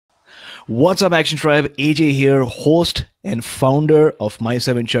What's up, Action Tribe? AJ here, host and founder of My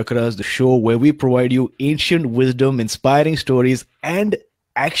Seven Chakras, the show where we provide you ancient wisdom, inspiring stories, and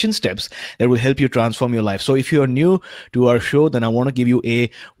action steps that will help you transform your life. So if you are new to our show, then I want to give you a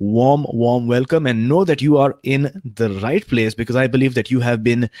warm welcome and know that you are in the right place because I believe that you have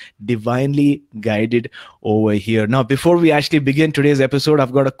been divinely guided over here. Now, before we actually begin today's episode,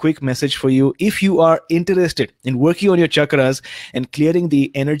 I've got a quick message for you. If you are interested in working on your chakras and clearing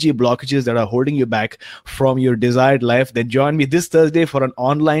the energy blockages that are holding you back from your desired life, then join me this Thursday for an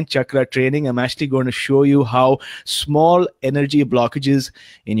online chakra training. I'm actually going to show you how small energy blockages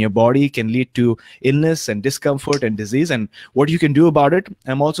in your body can lead to illness and discomfort and disease, and what you can do about it.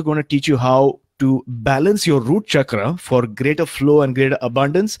 I'm also going to teach you how to balance your root chakra for greater flow and greater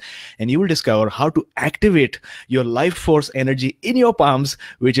abundance, and you will discover how to activate your life force energy in your palms,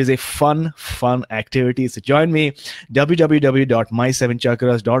 which is a fun activity. So join me,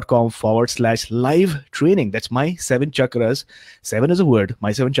 www.my7chakras.com/live training. That's my 7 chakras, 7 is a word,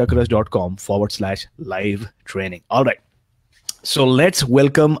 my7chakras.com/live training. All right. So let's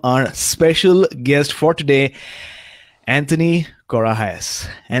welcome our special guest for today, Anthony Korahais.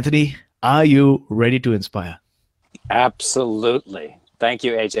 Anthony, are you ready to inspire? Absolutely. Thank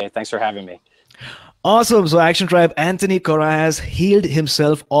you, AJ. Thanks for having me. Awesome. So Action Tribe, Anthony Korahais healed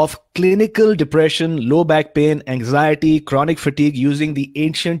himself of clinical depression, low back pain, anxiety, chronic fatigue using the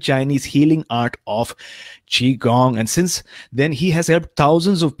ancient Chinese healing art of Qigong. And since then, he has helped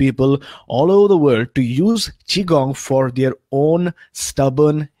thousands of people all over the world to use Qigong for their own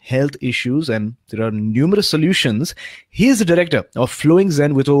stubborn health issues. And there are numerous solutions. He is the director of Flowing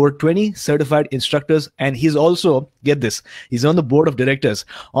Zen with over 20 certified instructors. And he's also, get this, he's on the board of directors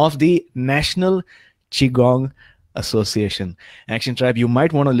of the National Qigong Association. Action Tribe, you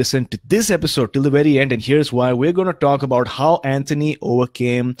might want to listen to this episode till the very end, and here's why. We're going to talk about how Anthony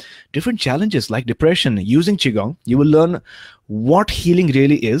overcame different challenges like depression using Qigong. You will learn what healing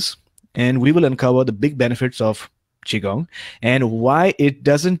really is, and we will uncover the big benefits of Qigong and why it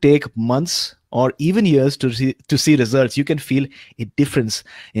doesn't take months or even years to see results. You can feel a difference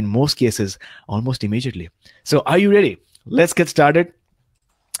in most cases almost immediately. So are you ready? Let's get started.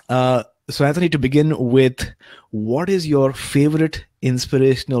 So Anthony, to begin with, what is your favorite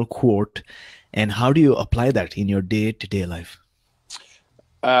inspirational quote and how do you apply that in your day-to-day life?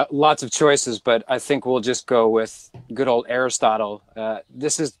 Lots of choices, but I think we'll just go with good old Aristotle.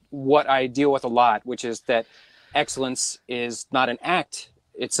 This is what I deal with a lot, which is that excellence is not an act,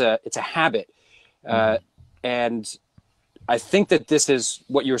 it's a habit. And I think that this is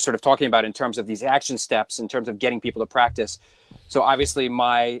what you were sort of talking about in terms of these action steps, in terms of getting people to practice. So obviously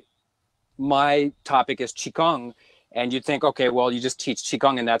my topic is Qigong, and you'd think, okay, well, you just teach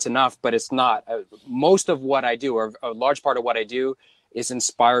Qigong and that's enough, but it's not. Most of what I do, or a large part of what I do, is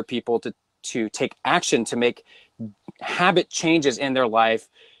inspire people to take action, to make habit changes in their life.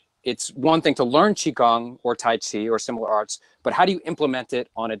 It's one thing to learn Qigong or Tai Chi or similar arts, but how do you implement it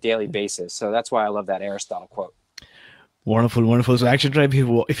on a daily basis? So that's why I love that Aristotle quote. Wonderful. So Action Tribe,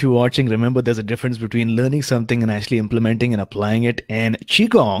 if you're watching, remember there's a difference between learning something and actually implementing and applying it. And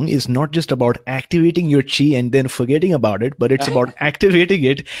Qigong is not just about activating your Qi and then forgetting about it, but it's about activating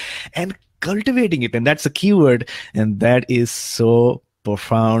it and cultivating it. And that's the key word. And that is so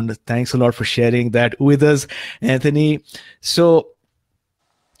profound. Thanks a lot for sharing that with us, Anthony. So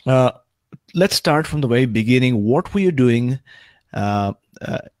let's start from the very beginning. What were you doing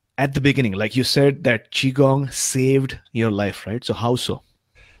at the beginning? Like you said that Qigong saved your life, right? So how so?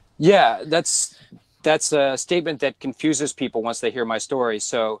 Yeah, that's a statement that confuses people once they hear my story.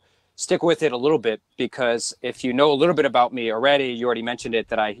 So stick with it a little bit, because if you know a little bit about me already, you already mentioned it,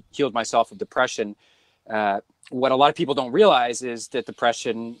 that I healed myself of depression. What a lot of people don't realize is that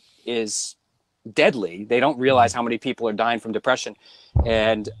depression is deadly. They don't realize how many people are dying from depression.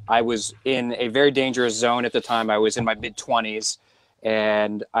 And I was in a very dangerous zone at the time. I was in my mid-20s.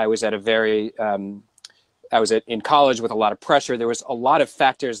 And I was at in college with a lot of pressure. There was a lot of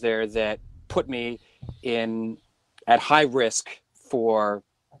factors there that put me at high risk for,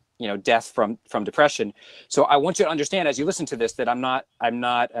 death from depression. So I want you to understand as you listen to this that I'm not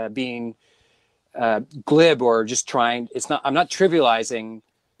being glib or just trying. I'm not trivializing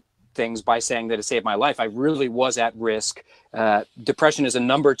things by saying that it saved my life. I really was at risk. Depression is a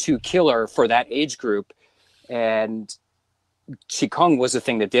number 2 killer for that age group, and Qigong was the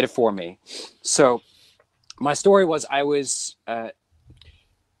thing that did it for me. So my story was I was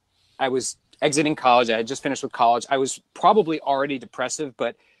exiting college. I had just finished with college. I was probably already depressive,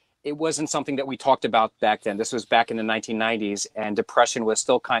 but it wasn't something that we talked about back then. This was back in the 1990s, and depression was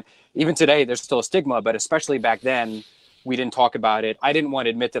still even today, there's still a stigma, but especially back then, We didn't talk about it. I didn't want to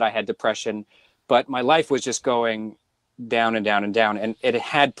admit that I had depression, but my life was just going down and down and down. And it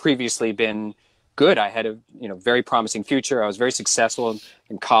had previously been good. I had a very promising future. I was very successful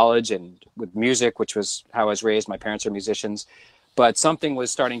in college and with music, which was how I was raised. My parents are musicians, but something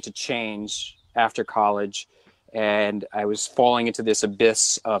was starting to change after college, and I was falling into this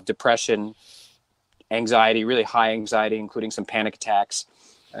abyss of depression, anxiety, really high anxiety, including some panic attacks,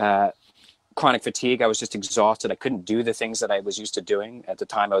 chronic fatigue. I was just exhausted. I couldn't do the things that I was used to doing. At the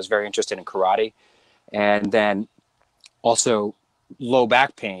time, I was very interested in karate, and then also low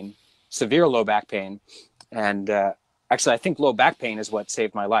back pain, severe low back pain. And actually, I think low back pain is what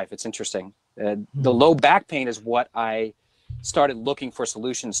saved my life. It's interesting. The low back pain is what I started looking for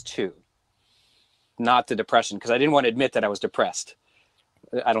solutions to, not the depression, because I didn't want to admit that I was depressed.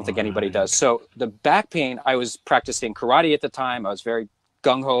 I don't think anybody does. So the back pain, I was practicing karate at the time. I was very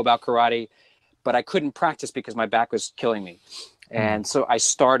gung-ho about karate, but I couldn't practice because my back was killing me. And so I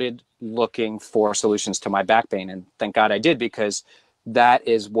started looking for solutions to my back pain, and thank God I did, because that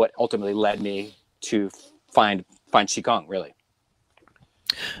is what ultimately led me to find Qigong, really.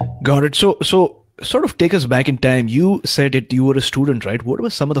 Got it. So sort of take us back in time. You said that you were a student, right? What were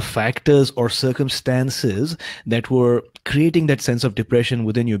some of the factors or circumstances that were creating that sense of depression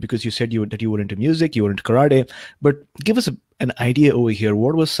within you? Because you said that you were into music, you were into karate, but give us an idea over here.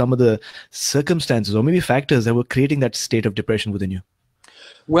 What were some of the circumstances or maybe factors that were creating that state of depression within you?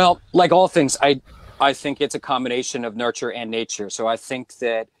 Well, like all things, I think it's a combination of nurture and nature. So I think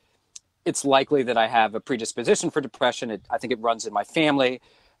that it's likely that I have a predisposition for depression. I think it runs in my family.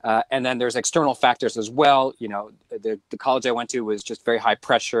 And then there's external factors as well. The college I went to was just very high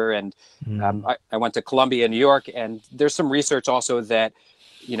pressure. And I went to Columbia, New York. And there's some research also that,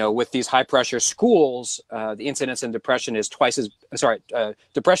 with these high pressure schools, the incidence in depression is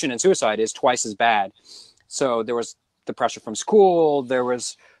depression and suicide is twice as bad. So there was the pressure from school. There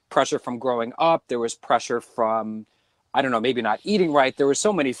was pressure from growing up. There was pressure from, I don't know, maybe not eating right. There were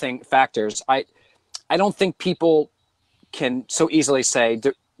so many factors. I don't think people can so easily say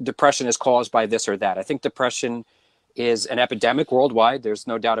depression is caused by this or that. I think depression is an epidemic worldwide. There's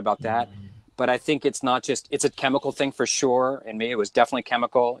no doubt about that. But I think it's not just, it's a chemical thing for sure. And me, it was definitely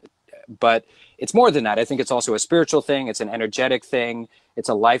chemical, but it's more than that. I think it's also a spiritual thing. It's an energetic thing. It's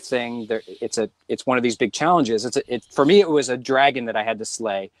a life thing. It's one of these big challenges. For me, it was a dragon that I had to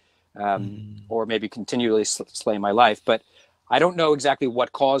slay, or maybe continually slay my life. But I don't know exactly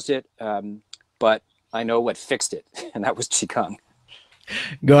what caused it, but I know what fixed it, and that was Qigong.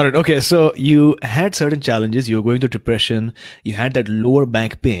 Got it. Okay, so you had certain challenges. You were going through depression. You had that lower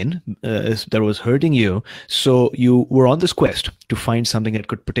back pain that was hurting you. So you were on this quest to find something that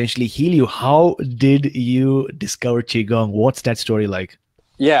could potentially heal you. How did you discover Qigong? What's that story like?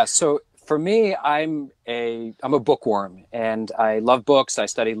 Yeah, so for me, I'm a bookworm, and I love books. I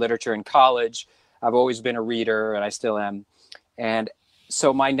studied literature in college. I've always been a reader, and I still am. And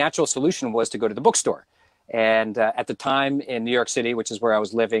so my natural solution was to go to the bookstore. And at the time in New York City, which is where I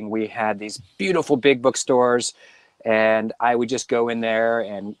was living, we had these beautiful big bookstores. And I would just go in there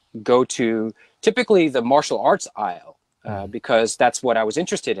and go to typically the martial arts aisle because that's what I was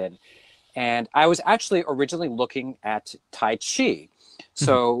interested in. And I was actually originally looking at Tai Chi.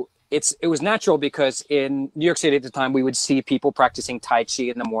 So it was natural because in New York City at the time, we would see people practicing Tai Chi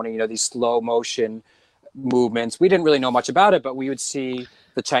in the morning, these slow motion movements. We didn't really know much about it, but we would see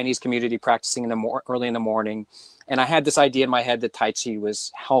the Chinese community practicing early in the morning. And I had this idea in my head that Tai Chi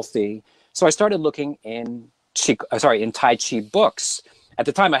was healthy. So I started looking in Tai Chi books. At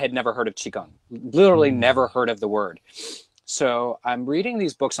the time, I had never heard of Qigong, literally never heard of the word. So I'm reading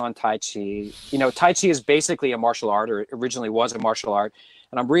these books on Tai Chi. Tai Chi is basically a martial art, or it originally was a martial art.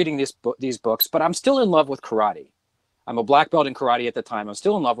 And I'm reading these books, but I'm still in love with karate. I'm a black belt in karate at the time. I'm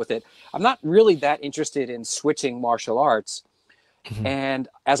still in love with it. I'm not really that interested in switching martial arts. And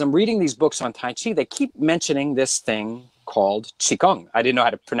as I'm reading these books on Tai Chi, they keep mentioning this thing called Qigong. I didn't know how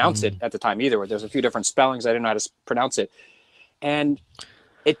to pronounce it at the time either. There's a few different spellings. I didn't know how to pronounce it. And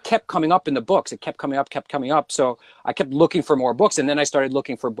it kept coming up in the books. It kept coming up. So I kept looking for more books. And then I started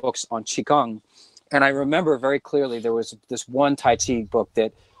looking for books on Qigong. And I remember very clearly there was this one Tai Chi book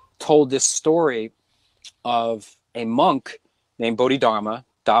that told this story of a monk named Bodhidharma,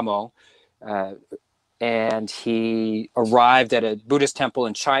 Damo, and he arrived at a Buddhist temple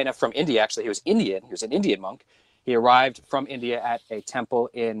in China from India. Actually, he was Indian. He was an Indian monk. He arrived from India at a temple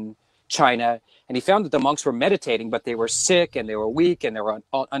in China, and he found that the monks were meditating, but they were sick and they were weak and they were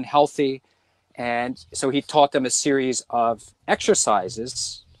unhealthy. And so he taught them a series of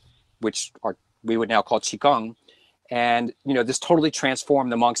exercises, which we would now call Qigong. And, this totally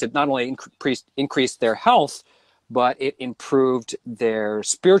transformed the monks. It not only increased their health, but it improved their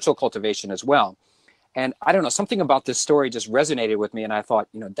spiritual cultivation as well. And I don't know, something about this story just resonated with me. And I thought,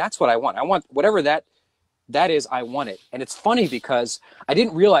 that's what I want. I want whatever that is, I want it. And it's funny because I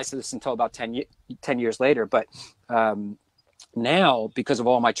didn't realize this until about 10 years later. But now, because of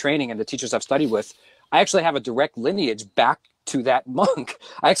all my training and the teachers I've studied with, I actually have a direct lineage back to that monk.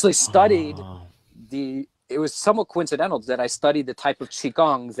 I actually studied it was somewhat coincidental that I studied the type of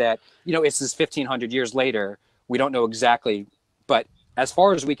Qigong that, it's this 1500 years later. We don't know exactly, but as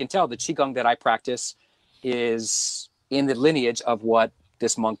far as we can tell, the Qigong that I practice is in the lineage of what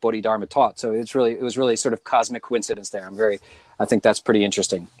this monk Bodhidharma taught. So it was really sort of cosmic coincidence there. I think that's pretty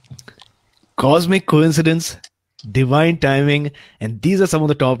interesting. Cosmic coincidence, divine timing, and these are some of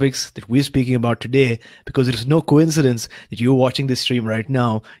the topics that we're speaking about today, because it is no coincidence that you're watching this stream right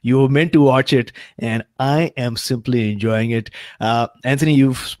now. You were meant to watch it, and I am simply enjoying it. Anthony,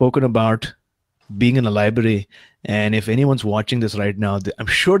 you've spoken about being in a library, and if anyone's watching this right now, I'm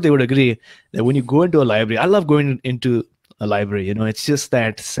sure they would agree that when you go into a library, I love going into a library. It's just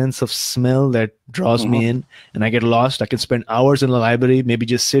that sense of smell that draws me in, and I get lost. I can spend hours in the library, maybe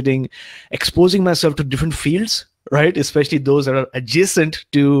just sitting, exposing myself to different fields, right? Especially those that are adjacent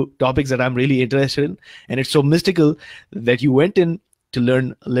to topics that I'm really interested in. And it's so mystical that you went in to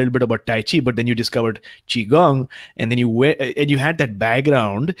learn a little bit about Tai Chi, but then you discovered Qigong, and then you went, and you had that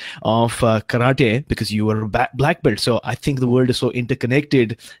background of karate because you were a black belt. So I think the world is so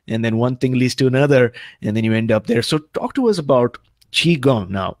interconnected, and then one thing leads to another, and then you end up there. So talk to us about Qigong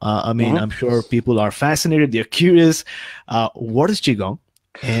now. I'm sure people are fascinated, they're curious. What is Qigong,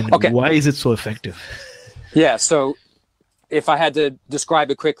 and why is it so effective? Yeah, so if I had to describe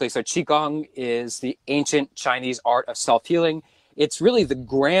it quickly, so Qigong is the ancient Chinese art of self-healing. It's really the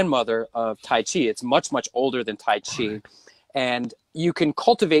grandmother of Tai Chi. It's much, much older than Tai Chi. And you can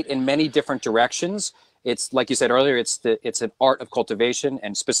cultivate in many different directions. It's, like you said earlier, it's an art of cultivation,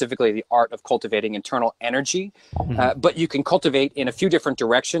 and specifically the art of cultivating internal energy. But you can cultivate in a few different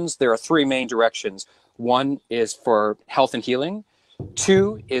directions. There are three main directions. One is for health and healing.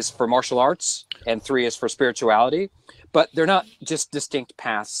 Two is for martial arts, and three is for spirituality. But they're not just distinct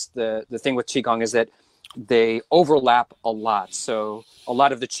paths. The thing with Qigong is that they overlap a lot. So a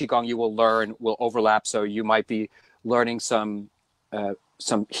lot of the Qigong you will learn will overlap. So you might be learning some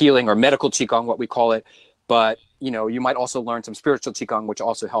healing or medical Qigong, what we call it. But, you might also learn some spiritual Qigong, which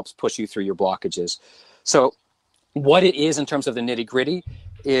also helps push you through your blockages. So what it is in terms of the nitty gritty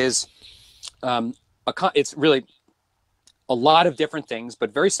is it's really a lot of different things,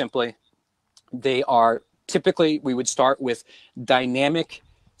 but very simply, they are typically, we would start with dynamic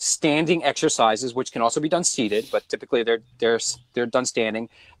standing exercises, which can also be done seated, but typically they're done standing.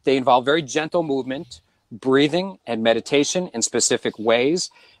 They involve very gentle movement, breathing, and meditation in specific ways.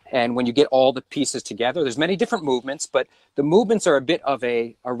 And when you get all the pieces together, there's many different movements, but the movements are a bit of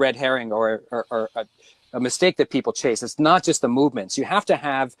a red herring or a mistake that people chase. It's not just the movements. You have to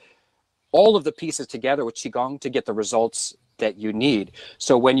have all of the pieces together with Qigong to get the results that you need.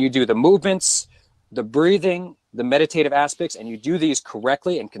 So when you do the movements, the breathing, the meditative aspects, and you do these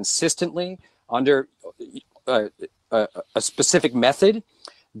correctly and consistently under a specific method,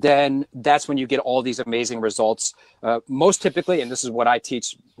 then that's when you get all these amazing results. Most typically, and this is what I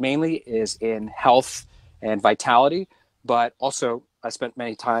teach mainly, is in health and vitality, but also I spent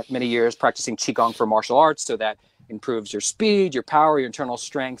many years practicing Qigong for martial arts, so that improves your speed, your power, your internal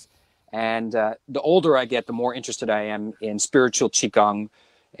strength. And the older I get, the more interested I am in spiritual Qigong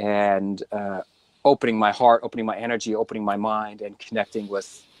and opening my heart, opening my energy, opening my mind, and connecting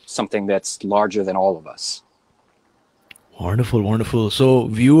with something that's larger than all of us. Wonderful, wonderful. So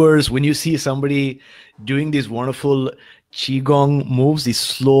viewers, when you see somebody doing these wonderful Qigong moves, these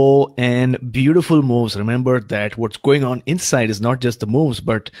slow and beautiful moves, remember that what's going on inside is not just the moves,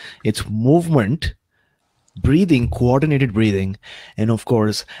 but it's movement, breathing, coordinated breathing, and of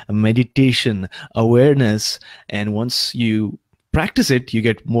course, meditation, awareness. And once you practice it, you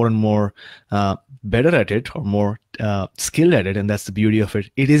get more and more better at it, or more skilled at it. And that's the beauty of it.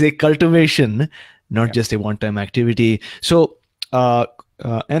 It is a cultivation, not just a one-time activity. So,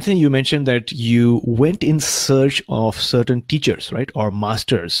 Anthony, you mentioned that you went in search of certain teachers, right? Or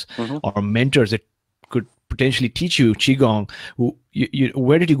masters or mentors that could potentially teach you Qigong.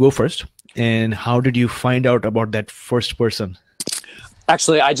 Where did you go first? And how did you find out about that first person?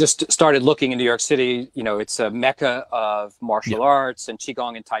 Actually, I just started looking in New York City. It's a mecca of martial arts and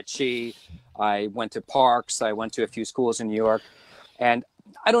Qigong and Tai Chi. I went to parks. I went to a few schools in New York. And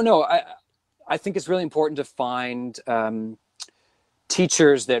I don't know, I think it's really important to find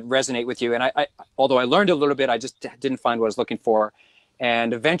teachers that resonate with you. And I although I learned a little bit, I just didn't find what I was looking for.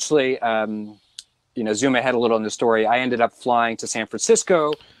 And eventually, zoom ahead a little in the story, I ended up flying to San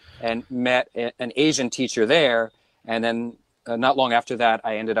Francisco and met an Asian teacher there. And then not long after that,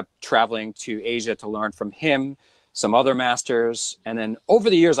 I ended up traveling to Asia to learn from him, some other masters. And then over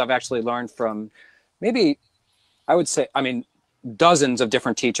the years, I've actually learned from maybe, I would say, I mean, dozens of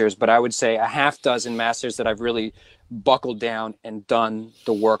different teachers, but I would say a half dozen masters that I've really buckled down and done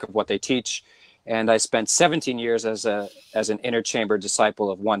the work of what they teach. And I spent 17 years as an inner chamber disciple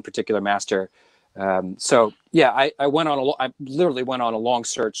of one particular master. So yeah, I literally went on a long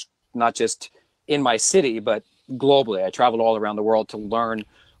search, not just in my city, but globally. I traveled all around the world to learn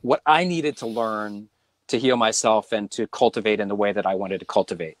what I needed to learn to heal myself and to cultivate in the way that I wanted to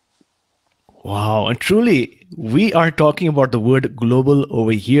cultivate. Wow, and truly, we are talking about the word global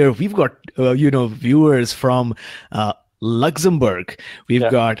over here. We've got viewers from Luxembourg. We've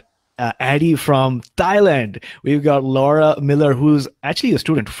got Addie from Thailand. We've got Laura Miller, who's actually a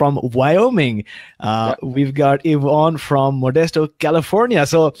student from Wyoming. We've got Yvonne from Modesto, California.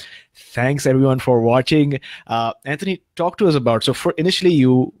 So thanks everyone for watching. Anthony, talk to us about, so for initially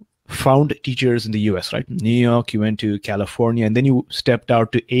you found teachers in the US, right? New York, you went to California, and then you stepped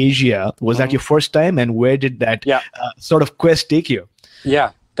out to Asia. Was that your first time? And where did that sort of quest take you?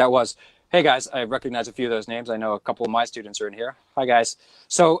 Yeah, that was. Hey guys, I recognize a few of those names. I know a couple of my students are in here. Hi guys.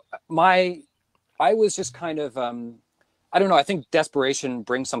 So I was just kind of, I don't know, I think desperation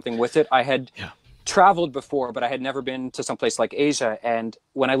brings something with it. I had traveled before, but I had never been to someplace like Asia. And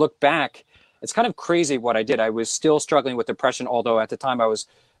when I look back, it's kind of crazy what I did. I was still struggling with depression, although at the time I was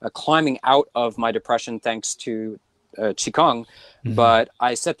climbing out of my depression thanks to Qigong. But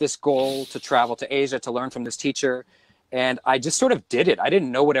I set this goal to travel to Asia to learn from this teacher. And I just sort of did it. I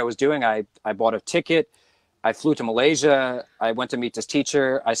didn't know what I was doing. I bought a ticket. I flew to Malaysia. I went to meet this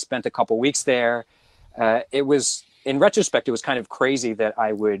teacher. I spent a couple weeks there. It was, in retrospect, it was kind of crazy that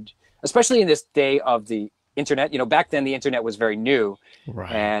I would, especially in this day of the internet, back then the internet was very new.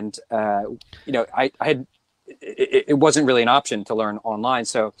 Right. And, I had, it wasn't really an option to learn online.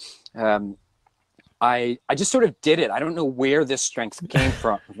 So I just sort of did it. I don't know where this strength came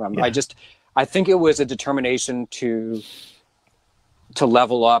from. I think it was a determination to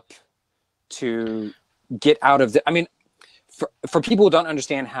level up, to get out of the, I mean, for people who don't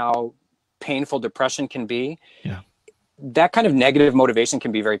understand how painful depression can be, that kind of negative motivation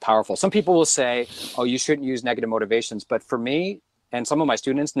can be very powerful. Some people will say, oh, you shouldn't use negative motivations. But for me and some of my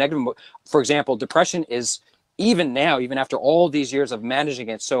students, for example, depression is, even now, even after all these years of managing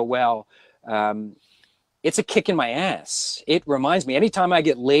it so well, it's a kick in my ass. It reminds me, anytime I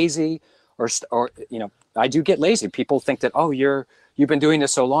get lazy, or I do get lazy. People think that, oh, you've been doing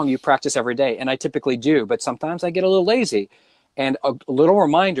this so long, you practice every day. And I typically do, but sometimes I get a little lazy. And a little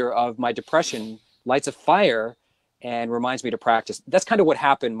reminder of my depression lights a fire and reminds me to practice. That's kind of what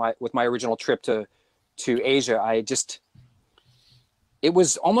happened with my original trip to Asia. It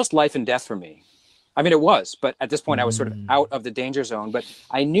was almost life and death for me. I mean, it was, but at this point I was sort of out of the danger zone. But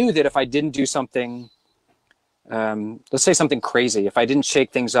I knew that if I didn't do something, let's say something crazy, if I didn't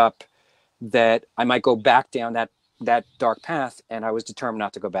shake things up, that I might go back down that dark path, and I was determined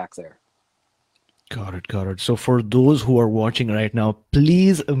not to go back there. Got it. So for those who are watching right now,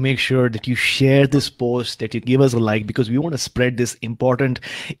 please make sure that you share this post, that you give us a like, because we want to spread this important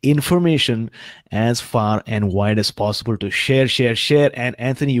information as far and wide as possible, to share. And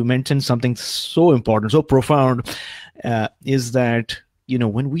Anthony, you mentioned something so important, so profound, is that,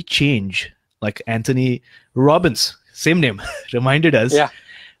 when we change, like Anthony Robbins, same name, reminded us,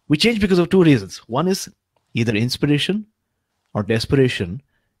 we change because of two reasons. One is either inspiration or desperation.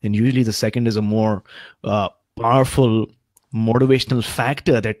 And usually the second is a more powerful motivational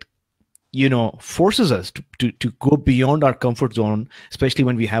factor that, forces us to go beyond our comfort zone, especially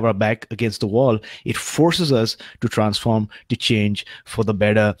when we have our back against the wall. It forces us to transform, to change for the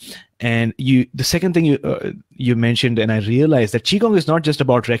better. And the second thing you mentioned, and I realized that Qigong is not just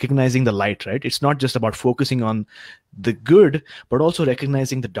about recognizing the light, right? It's not just about focusing on the good, but also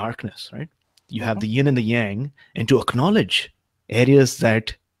recognizing the darkness, right? You have the yin and the yang, and to acknowledge areas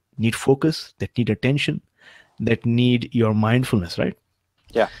that need focus, that need attention, that need your mindfulness, right?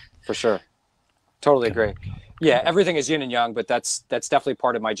 Yeah, for sure. Totally agree. Yeah, everything is yin and yang, but that's definitely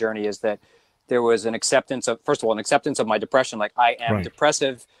part of my journey, is that there was an acceptance of, first of all, an acceptance of my depression. Like, I am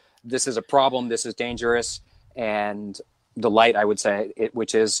depressive. This is a problem. This is dangerous. And the light, I would say,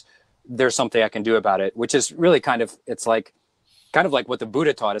 which is, there's something I can do about it, which is really kind of like what the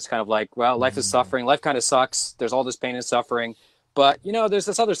Buddha taught. It's kind of like, well, life is suffering. Life kind of sucks. There's all this pain and suffering. But, there's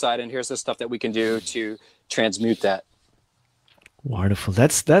this other side, and here's the stuff that we can do to transmute that. Wonderful.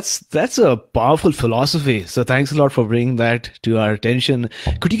 That's a powerful philosophy. So thanks a lot for bringing that to our attention.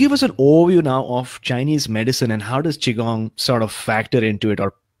 Could you give us an overview now of Chinese medicine and how does Qigong sort of factor into it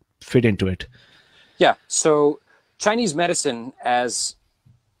or fit into it? Yeah. So Chinese medicine as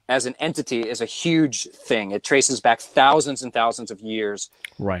an entity is a huge thing. It traces back thousands and thousands of years,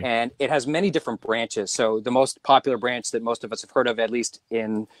 Right. and it has many different branches. So the most popular branch that most of us have heard of, at least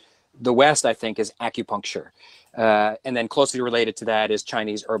in the West, I think, is acupuncture. And then closely related to that is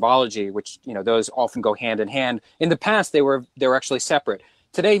Chinese herbology, which, those often go hand in hand. In the past, they were actually separate.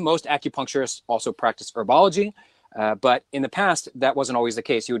 Today, most acupuncturists also practice herbology, but in the past, that wasn't always the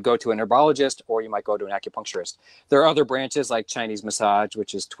case. You would go to an herbologist, or you might go to an acupuncturist. There are other branches like Chinese massage,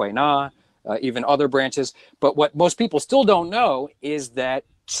 which is Tui Na, even other branches. But what most people still don't know is that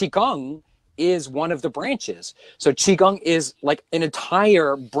Qigong is one of the branches. So Qigong is like an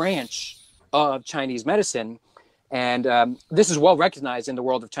entire branch of Chinese medicine. And this is well recognized in the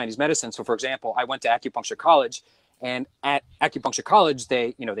world of Chinese medicine. So, for example, I went to acupuncture college, and at acupuncture college,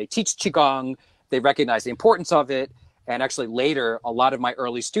 they teach Qigong, they recognize the importance of it. And actually, later, a lot of my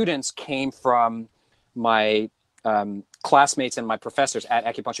early students came from my classmates and my professors at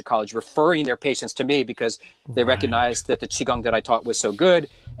acupuncture college, referring their patients to me because they Right. recognized that the Qigong that I taught was so good,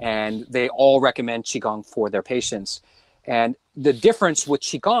 and they all recommend Qigong for their patients. And the difference with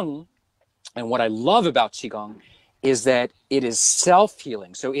Qigong, and what I love about Qigong, is that it is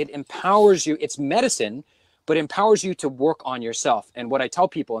self-healing. So it empowers you. It's medicine, but empowers you to work on yourself. And what I tell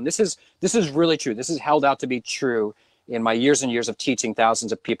people, and this is really true. This is held out to be true in my years and years of teaching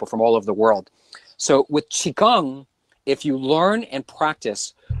thousands of people from all over the world. So with Qigong, if you learn and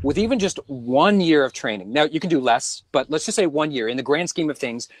practice with even just 1 year of training, now you can do less, but let's just say 1 year. In the grand scheme of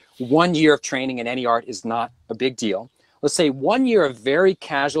things, 1 year of training in any art is not a big deal. Let's say 1 year of very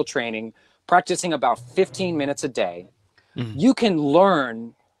casual training, practicing about 15 minutes a day, Mhm. you can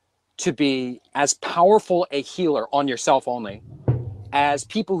learn to be as powerful a healer on yourself only as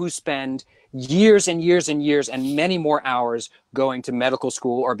people who spend years and years and years and many more hours going to medical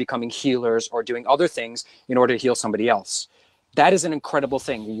school or becoming healers or doing other things in order to heal somebody else. That is an incredible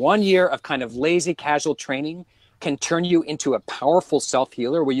thing. 1 year of kind of lazy, casual training can turn you into a powerful self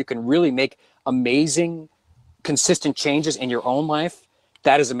healer where you can really make amazing, consistent changes in your own life.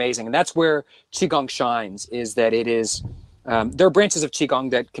 That is amazing. And that's where Qigong shines, is that it is, there are branches of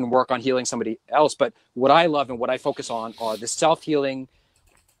Qigong that can work on healing somebody else. But what I love and what I focus on are the self healing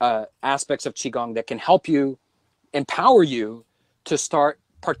aspects of Qigong that can help you, empower you to start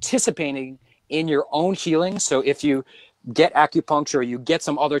participating in your own healing. So if you get acupuncture or you get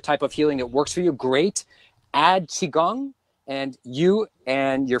some other type of healing that works for you, great. Add Qigong, and you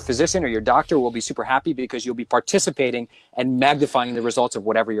and your physician or your doctor will be super happy because you'll be participating and magnifying the results of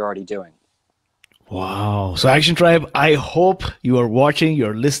whatever you're already doing. Wow. So, Action Tribe, I hope you are watching,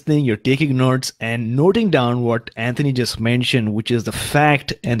 you're listening, you're taking notes and noting down what Anthony just mentioned, which is the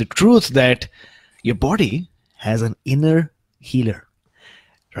fact and the truth that your body has an inner healer,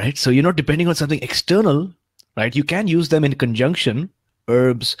 right? So, you're not depending on something external, right? You can use them in conjunction,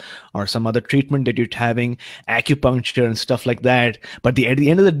 herbs or some other treatment that you're having, acupuncture and stuff like that. But at the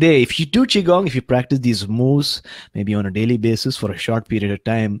end of the day, if you do Qigong, if you practice these moves, maybe on a daily basis for a short period of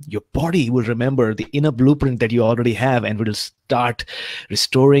time, your body will remember the inner blueprint that you already have and will start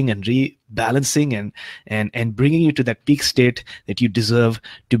restoring and rebalancing and bringing you to that peak state that you deserve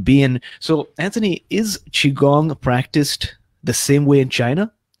to be in. So, Anthony, is Qigong practiced the same way in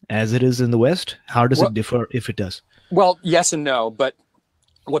China as it is in the West? How does it Well, differ if it does? well, yes and no, but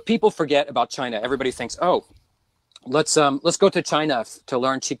what people forget about China, everybody thinks, oh, let's go to China to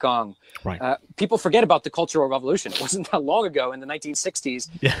learn qigong. Right. People forget about the Cultural Revolution. It wasn't that long ago in the 1960s,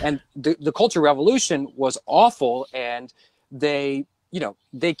 Yeah. and the Cultural Revolution was awful, and they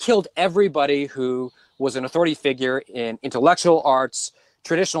killed everybody who was an authority figure in intellectual arts,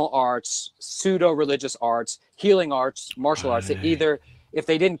 traditional arts, pseudo religious arts, healing arts, martial arts. They Right. either, if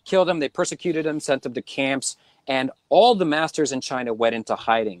they didn't kill them, they persecuted them, sent them to camps, and all the masters in China went into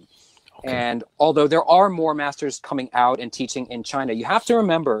hiding. Okay. And although there are more masters coming out and teaching in China, you have to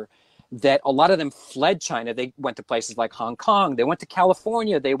remember that a lot of them fled China. They went to places like Hong Kong, they went to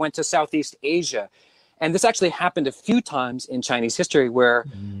California, they went to Southeast Asia. And this actually happened a few times in Chinese history where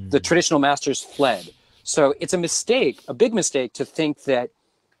the Mm. traditional masters fled. So it's a mistake, a big mistake, to think that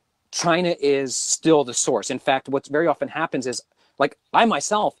China is still the source. In fact, what very often happens is, like, I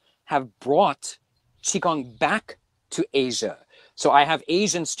myself have brought Qigong back to Asia. So I have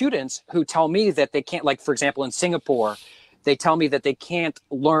Asian students who tell me that they can't, like, for example, in Singapore, they tell me that they can't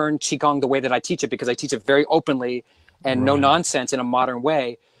learn Qigong the way that I teach it because I teach it very openly and no Right. nonsense in a modern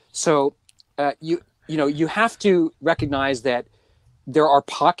way. So you have to recognize that there are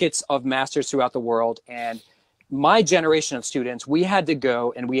pockets of masters throughout the world. And my generation of students, we had to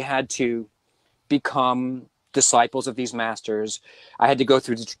go and we had to become disciples of these masters. I had to go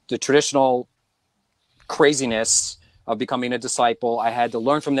through the traditional craziness of becoming a disciple. I had to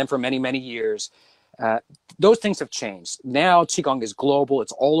learn from them for many, many years. Uh, those things have changed. Now Qigong is global.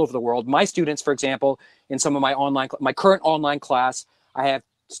 It's all over the world. My students, for example, in some of my current online class, I have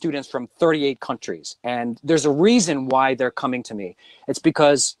students from 38 countries. And there's a reason why they're coming to me. It's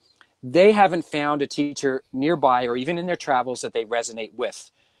because they haven't found a teacher nearby or even in their travels that they resonate with.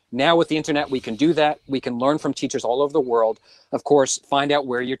 Now with the internet, we can do that. We can learn from teachers all over the world. Of course, find out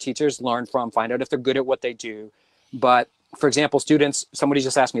where your teachers learn from, find out if they're good at what they do. But for example, students, somebody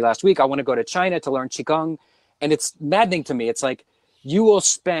just asked me last week, I want to go to China to learn Qigong. And it's maddening to me. It's like you will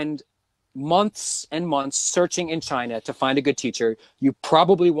spend months and months searching in China to find a good teacher. You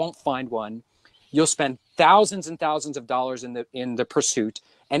probably won't find one. You'll spend thousands and thousands of dollars in the pursuit.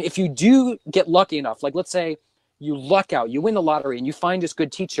 And if you do get lucky enough, like let's say you luck out, you win the lottery and you find this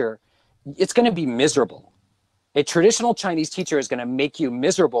good teacher, it's going to be miserable. A traditional Chinese teacher is going to make you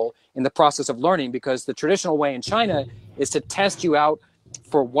miserable in the process of learning, because the traditional way in China is to test you out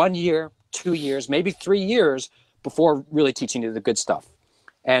for 1 year, 2 years, maybe 3 years before really teaching you the good stuff.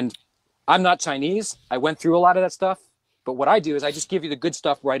 And I'm not Chinese. I went through a lot of that stuff. But what I do is I just give you the good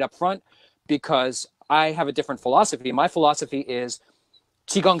stuff right up front, because I have a different philosophy. My philosophy is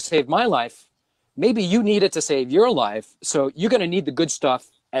Qigong saved my life. Maybe you need it to save your life. So you're going to need the good stuff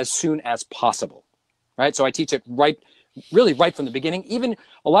as soon as possible. Right? So I teach it really right from the beginning. Even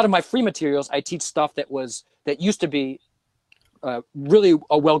a lot of my free materials, I teach stuff that used to be really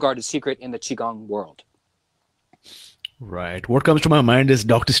a well-guarded secret in the Qigong world. Right. What comes to my mind is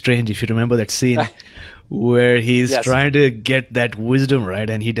Doctor Strange, if you remember that scene where he's Yes. trying to get that wisdom, right?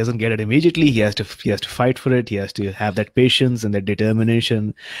 And he doesn't get it immediately. He has to fight for it. He has to have that patience and that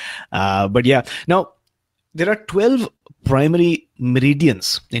determination. But yeah, now there are 12 primary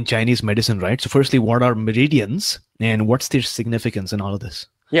meridians in Chinese medicine, right? So firstly, what are meridians and what's their significance in all of this?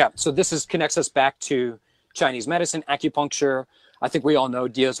 Yeah. So this connects us back to Chinese medicine. Acupuncture, I think we all know,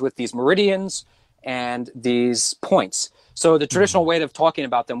 deals with these meridians and these points. So the traditional way of talking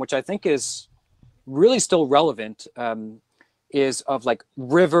about them, which I think is really still relevant, is of like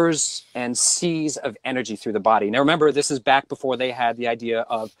rivers and seas of energy through the body. Now, remember, this is back before they had the idea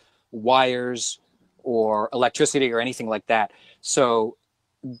of wires or electricity or anything like that. So,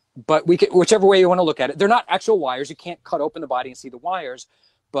 but whichever way you want to look at it, they're not actual wires. You can't cut open the body and see the wires,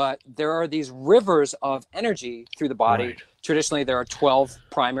 but there are these rivers of energy through the body. Right. Traditionally, there are 12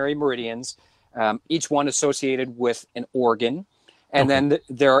 primary meridians, each one associated with an organ. And then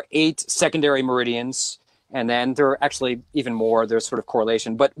there are 8 secondary meridians. And then there are actually even more. There's sort of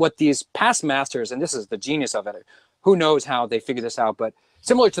correlation. But what these past masters, and this is the genius of it, who knows how they figured this out, but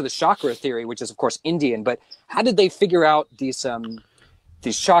similar to the chakra theory, which is, of course, Indian. But how did they figure out these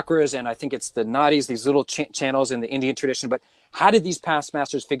chakras? And I think it's the nadis, these little channels in the Indian tradition. But how did these past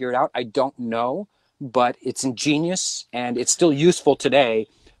masters figure it out? I don't know. But it's ingenious, and it's still useful today,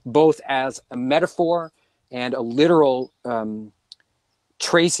 both as a metaphor and a literal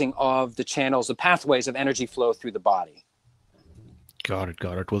tracing of the channels, the pathways of energy flow through the body. Got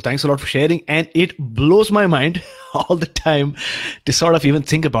it. Well, thanks a lot for sharing. And it blows my mind all the time to sort of even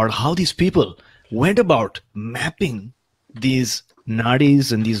think about how these people went about mapping these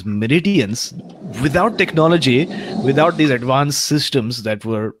nadis and these meridians without technology, without these advanced systems that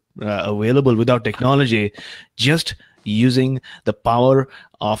were available, without technology, just using the power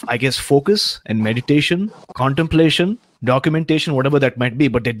of, I guess, focus and meditation, contemplation, documentation, whatever that might be.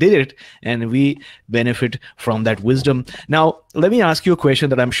 But they did it, and we benefit from that wisdom. Now, let me ask you a question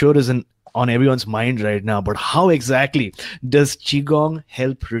that I'm sure isn't on everyone's mind right now, but how exactly does Qigong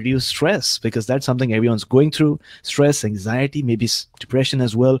help reduce stress? Because that's something everyone's going through: stress, anxiety, maybe depression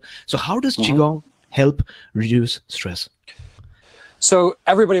as well. So how does Qigong help reduce stress? So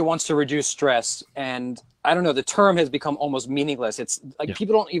everybody wants to reduce stress, and I don't know, the term has become almost meaningless. It's like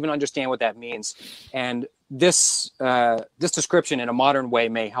people don't even understand what that means. And this description in a modern way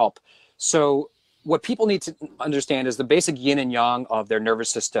may help. So what people need to understand is the basic yin and yang of their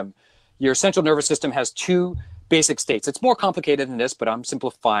nervous system. Your central nervous system has 2 basic states. It's more complicated than this, but I'm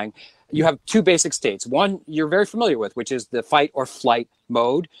simplifying. You have 2 basic states. One you're very familiar with, which is the fight or flight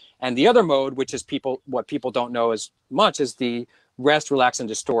mode. And the other mode, which is what people don't know as much, is the rest, relax, and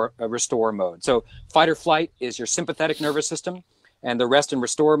restore mode. So fight or flight is your sympathetic nervous system, and the rest and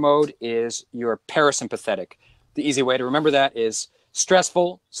restore mode is your parasympathetic. The easy way to remember that is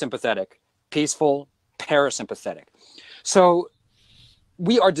stressful, sympathetic; peaceful, parasympathetic. So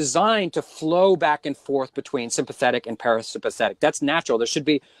we are designed to flow back and forth between sympathetic and parasympathetic. That's natural. There should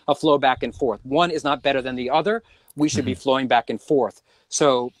be a flow back and forth. One is not better than the other. We should be flowing back and forth.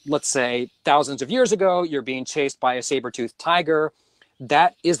 So let's say thousands of years ago, you're being chased by a saber-toothed tiger.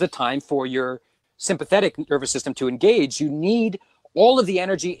 That is the time for your sympathetic nervous system to engage. You need all of the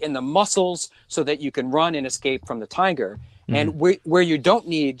energy in the muscles so that you can run and escape from the tiger. And where you don't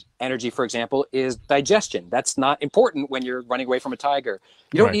need energy, for example, is digestion. That's not important when you're running away from a tiger.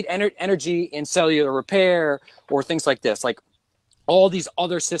 You don't need energy in cellular repair or things like this. Like all these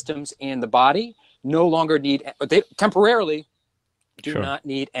other systems in the body no longer need, they temporarily do not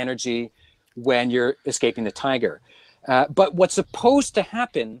need energy when you're escaping the tiger. But what's supposed to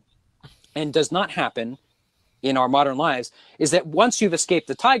happen and does not happen in our modern lives is that once you've escaped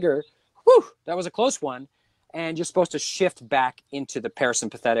the tiger, whew, that was a close one, and you're supposed to shift back into the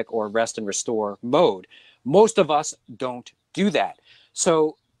parasympathetic or rest and restore mode. Most of us don't do that.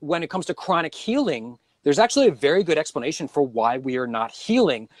 So when it comes to chronic healing, there's actually a very good explanation for why we are not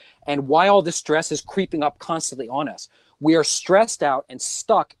healing and why all this stress is creeping up constantly on us. We are stressed out and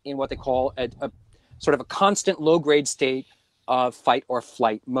stuck in what they call a sort of a constant low-grade state of fight or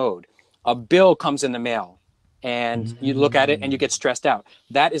flight mode. A bill comes in the mail and you look at it and you get stressed out.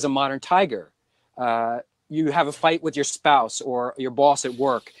 That is a modern tiger. You have a fight with your spouse or your boss at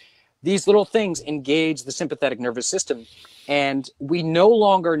work. These little things engage the sympathetic nervous system, and we no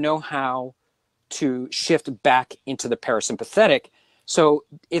longer know how to shift back into the parasympathetic. So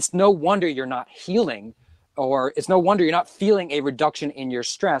it's no wonder you're not healing, or it's no wonder you're not feeling a reduction in your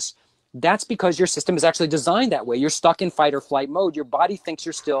stress. That's because your system is actually designed that way. You're stuck in fight or flight mode. Your body thinks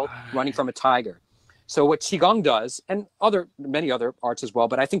you're still running from a tiger. So what Qigong does, and many other arts as well,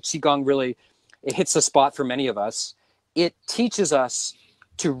 but I think Qigong really, it hits the spot for many of us. It teaches us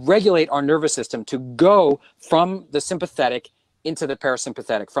to regulate our nervous system, to go from the sympathetic into the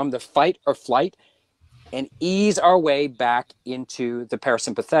parasympathetic, from the fight or flight, and ease our way back into the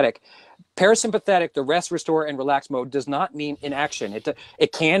parasympathetic. Parasympathetic, the rest, restore, and relax mode, does not mean inaction.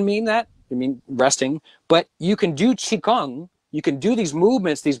 It can mean that, I mean resting, but you can do Qigong. You can do these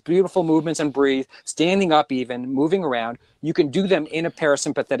movements, these beautiful movements, and breathe, standing up even, moving around. You can do them in a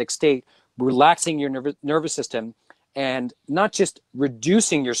parasympathetic state, relaxing your nervous system, and not just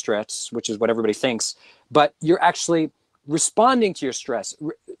reducing your stress, which is what everybody thinks, but you're actually responding to your stress.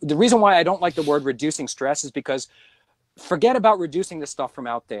 The reason why I don't like the word reducing stress is because forget about reducing the stuff from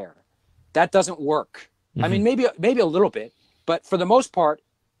out there. That doesn't work. I mean, maybe a little bit, but for the most part,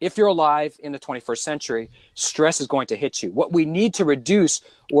 if you're alive in the 21st century, stress is going to hit you. What we need to reduce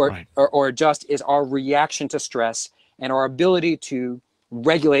or adjust is our reaction to stress and our ability to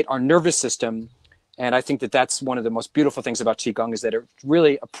regulate our nervous system. And I think that that's one of the most beautiful things about Qigong, is that it's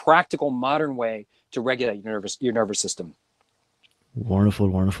really a practical modern way to regulate your nervous system. Wonderful,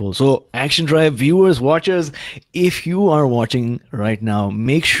 wonderful. So, Action Tribe viewers, watchers, if you are watching right now,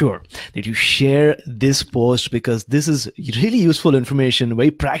 make sure that you share this post, because this is really useful information, very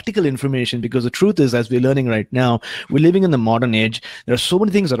practical information, because the truth is, as we're learning right now, we're living in the modern age. There are so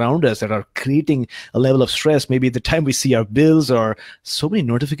many things around us that are creating a level of stress. Maybe at the time we see our bills or so many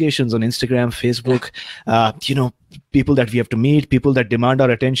notifications on Instagram, Facebook, people that we have to meet, people that demand our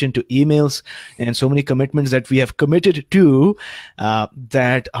attention, to emails, and so many commitments that we have committed to,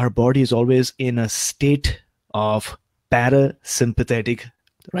 that our body is always in a state of parasympathetic,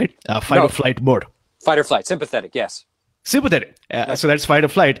 right? Fight or flight mode. Fight or flight, sympathetic, yes. Sympathetic. So that's fight or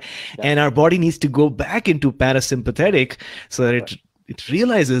flight. Yeah. And our body needs to go back into parasympathetic so that it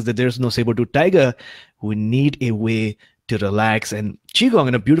realizes that there's no saber-tooth tiger. We need a way to relax, and Qigong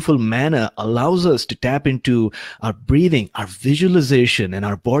in a beautiful manner allows us to tap into our breathing, our visualization, and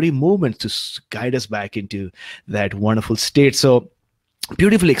our body movements to guide us back into that wonderful state. So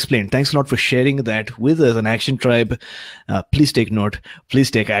beautifully explained. Thanks a lot for sharing that with us, an Action Tribe. Please take note,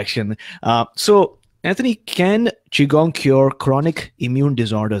 please take action. So Anthony, can Qigong cure chronic immune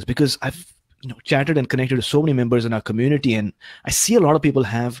disorders? Because I've chatted and connected to so many members in our community, and I see a lot of people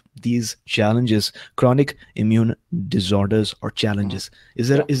have these challenges, chronic immune disorders or challenges. Is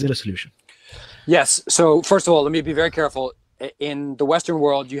there a solution? Yes. So first of all, let me be very careful. In the Western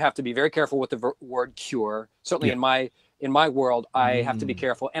world, you have to be very careful with the word cure. Certainly in my world, I have to be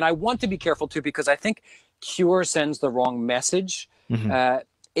careful, and I want to be careful too, because I think cure sends the wrong message.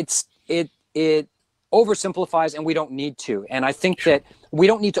 It oversimplifies, and we don't need to. And I think that we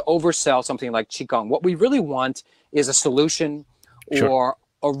don't need to oversell something like Qigong. What we really want is a solution or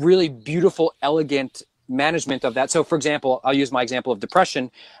a really beautiful, elegant management of that. So for example, I'll use my example of depression.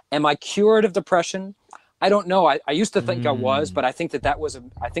 Am I cured of depression? I don't know. I used to think I was, but I think I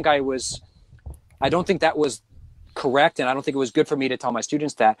don't think that was correct, and I don't think it was good for me to tell my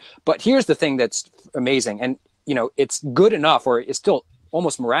students that. But here's the thing that's amazing, and it's good enough, or it's still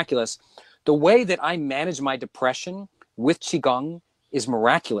almost miraculous. The way that I manage my depression with Qigong is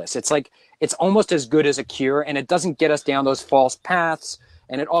miraculous. It's like it's almost as good as a cure, and it doesn't get us down those false paths,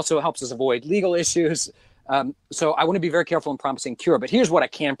 and it also helps us avoid legal issues. So I want to be very careful in promising cure, but here's what I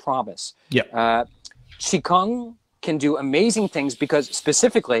can promise. Yeah. Qigong can do amazing things because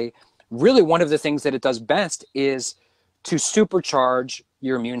specifically, really one of the things that it does best is to supercharge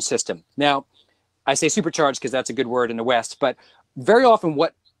your immune system. Now, I say supercharge because that's a good word in the West, but very often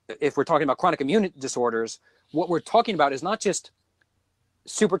if we're talking about chronic immune disorders, what we're talking about is not just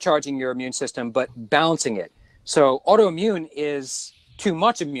supercharging your immune system, but balancing it. So autoimmune is too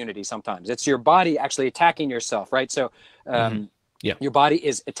much immunity sometimes. It's your body actually attacking yourself, right? So your body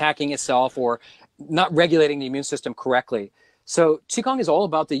is attacking itself or not regulating the immune system correctly. So Qigong is all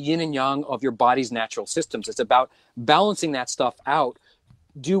about the yin and yang of your body's natural systems. It's about balancing that stuff out.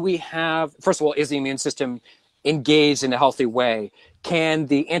 First of all, is the immune system engaged in a healthy way? Can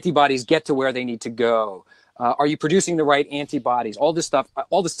the antibodies get to where they need to go? Are you producing the right antibodies? All this stuff,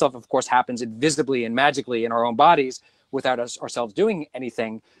 of course, happens invisibly and magically in our own bodies without ourselves doing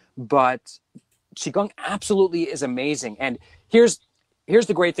anything. But Qigong absolutely is amazing. And here's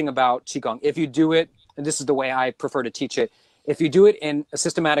the great thing about Qigong. If you do it, and this is the way I prefer to teach it, if you do it in a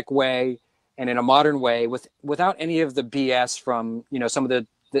systematic way and in a modern way without any of the BS from, some of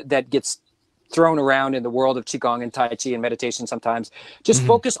that gets thrown around in the world of Qigong and Tai Chi and meditation sometimes, just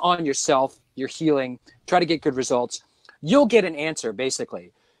focus on yourself, your healing, try to get good results. You'll get an answer,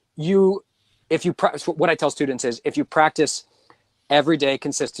 basically. What I tell students is if you practice every day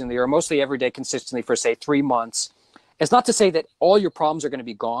consistently, or mostly every day consistently for, say, 3 months, it's not to say that all your problems are going to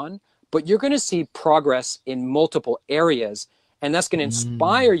be gone, but you're going to see progress in multiple areas, and that's going to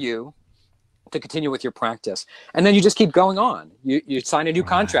inspire you to continue with your practice. And then you just keep going on. You sign a new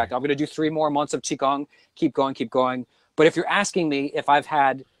contract. I'm going to do 3 more months of Qigong, keep going. But if you're asking me if I've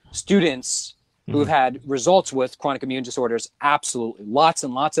had students who've had results with chronic immune disorders, absolutely. Lots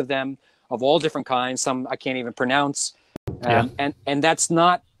and lots of them of all different kinds. Some I can't even pronounce. And that's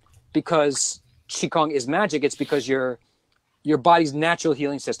not because Qigong is magic. It's because your body's natural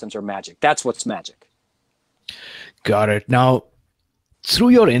healing systems are magic. That's what's magic. Got it. Now, through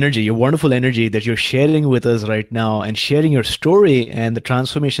your energy, your wonderful energy that you're sharing with us right now and sharing your story and the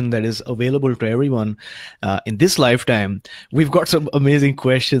transformation that is available to everyone in this lifetime, we've got some amazing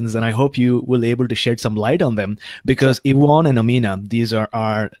questions, and I hope you will able to shed some light on them, because Yvonne and Amina, these are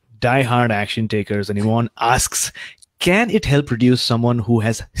our diehard action takers, and Yvonne asks, can it help reduce someone who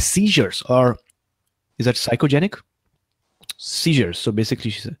has seizures, or is that psychogenic? Seizures. So basically,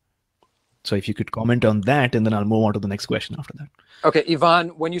 she said. So if you could comment on that, and then I'll move on to the next question after that. Okay, Yvonne,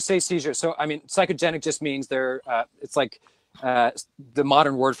 when you say seizure, so I mean, psychogenic just means it's like the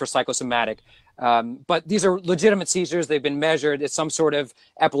modern word for psychosomatic. But these are legitimate seizures. They've been measured. It's some sort of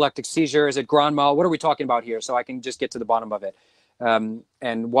epileptic seizure. Is it grand mal? What are we talking about here? So I can just get to the bottom of it.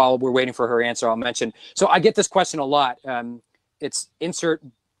 And while we're waiting for her answer, I'll mention. So I get this question a lot. It's insert,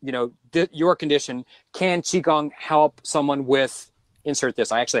 your condition. Can Qigong help someone with insert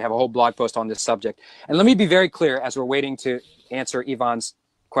this? I actually have a whole blog post on this subject. And let me be very clear as we're waiting to answer Yvonne's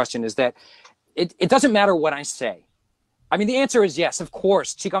question, is that it doesn't matter what I say. I mean, the answer is yes, of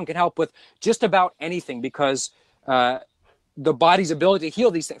course. Qigong can help with just about anything, because the body's ability to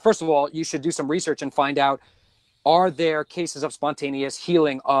heal these things. First of all, you should do some research and find out, are there cases of spontaneous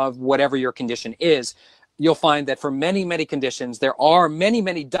healing of whatever your condition is? You'll find that for many, many conditions, there are many,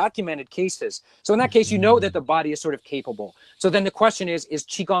 many documented cases. So in that case, you know that the body is sort of capable. So then the question is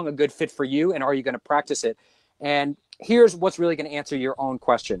Qigong a good fit for you, and are you going to practice it? And here's what's really going to answer your own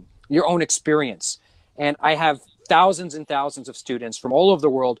question, your own experience. And I have thousands and thousands of students from all over the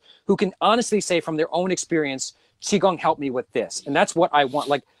world who can honestly say from their own experience, Qigong helped me with this. And that's what I want.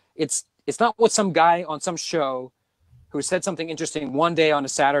 Like, it's not what some guy on some show who said something interesting one day on a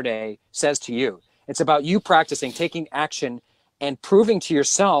Saturday says to you. It's about you practicing, taking action, and proving to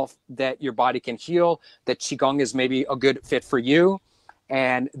yourself that your body can heal, that Qigong is maybe a good fit for you,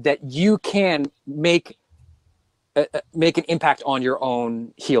 and that you can make an impact on your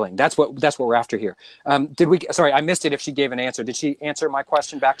own healing. That's what we're after here. Sorry, I missed it if she gave an answer. Did she answer my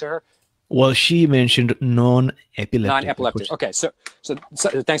question back to her? Well, she mentioned non-epileptic. Non-epileptic. Okay, so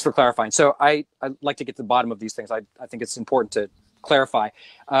thanks for clarifying. So I like to get to the bottom of these things. I think it's important to clarify.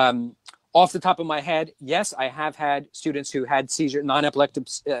 Off the top of my head, yes, I have had students who had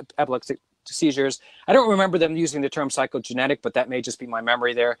non-epileptic seizures. I don't remember them using the term psychogenic, but that may just be my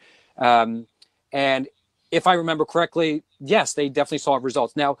memory there. And if I remember correctly, yes, they definitely saw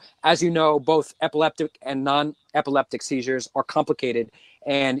results. Now, as you know, both epileptic and non-epileptic seizures are complicated,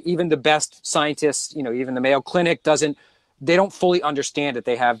 and even the best scientists, even the Mayo Clinic they don't fully understand it.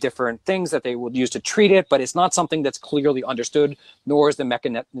 They have different things that they will use to treat it, but it's not something that's clearly understood, nor is the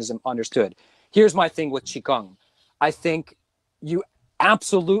mechanism understood. Here's my thing with Qigong. I think you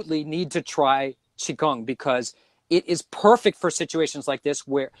absolutely need to try Qigong because it is perfect for situations like this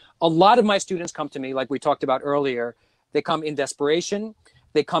where a lot of my students come to me, like we talked about earlier. They come in desperation.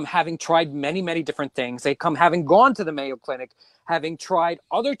 They come having tried many, many different things. They come having gone to the Mayo Clinic, having tried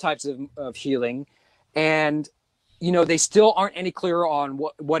other types of healing, and they still aren't any clearer on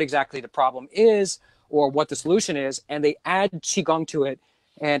what exactly the problem is or what the solution is, and they add Qigong to it.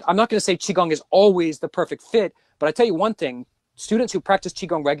 And I'm not going to say Qigong is always the perfect fit, but I tell you one thing, students who practice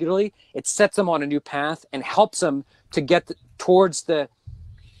Qigong regularly, it sets them on a new path and helps them to get towards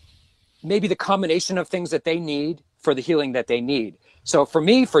maybe the combination of things that they need for the healing that they need. So for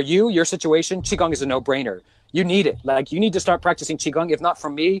me, for you, your situation, Qigong is a no-brainer. You need it. Like, you need to start practicing Qigong. If not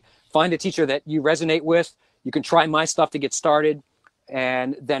from me, find a teacher that you resonate with. You can try my stuff to get started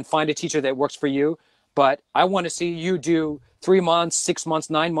and then find a teacher that works for you. But I want to see you do 3 months, 6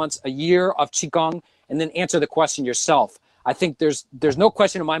 months, 9 months, a year of Qigong, and then answer the question yourself. I think there's no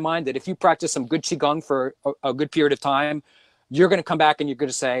question in my mind that if you practice some good Qigong for a good period of time, you're going to come back and you're going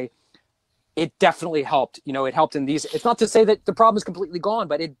to say, it definitely helped. It helped in these. It's not to say that the problem is completely gone,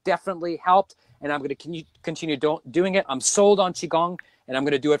 but it definitely helped. And I'm going to continue doing it. I'm sold on Qigong, and I'm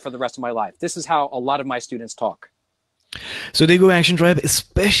going to do it for the rest of my life. This is how a lot of my students talk. So there you go, Action Tribe.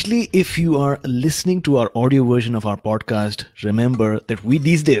 Especially if you are listening to our audio version of our podcast, remember that we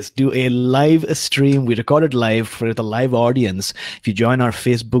these days do a live stream. We record it live for the live audience. If you join our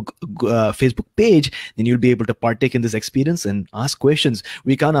Facebook page, then you'll be able to partake in this experience and ask questions.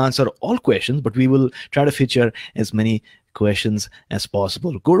 We can't answer all questions, but we will try to feature as many questions as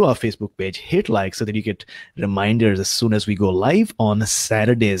possible. Go to our Facebook page, hit like so that you get reminders as soon as we go live on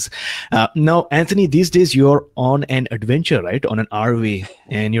Saturdays. Now, Anthony, these days you're on an adventure, right? On an RV,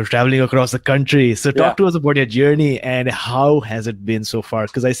 and you're traveling across the country. So talk to us about your journey and how has it been so far?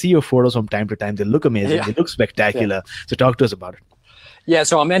 Because I see your photos from time to time. They look amazing. They look spectacular. So talk to us about it. Yeah,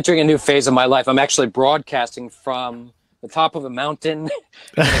 so I'm entering a new phase of my life. I'm actually broadcasting from the top of a mountain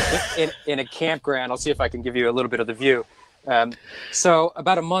in a campground. I'll see if I can give you a little bit of the view. So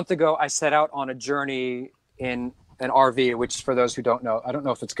about a month ago, I set out on a journey in an RV, which for those who don't know, I don't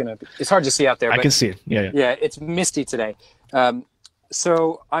know if it's hard to see out there. I can see it. Yeah, it's misty today.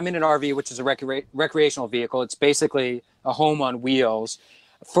 So I'm in an RV, which is a recreational vehicle. It's basically a home on wheels.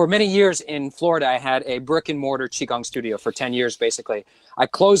 For many years in Florida, I had a brick and mortar Qigong studio for 10 years, basically. I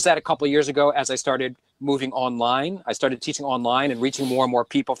closed that a couple of years ago as I started moving online. I started teaching online and reaching more and more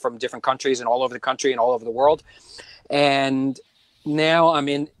people from different countries and all over the country and all over the world. And now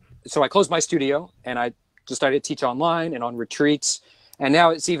so I closed my studio and I just started to teach online and on retreats. And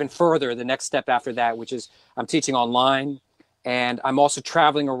now it's even further, the next step after that, which is I'm teaching online and I'm also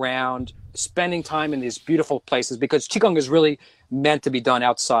traveling around, spending time in these beautiful places because Qigong is really meant to be done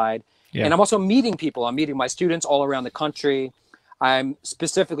outside. Yeah. And I'm also meeting people. I'm meeting my students all around the country. I'm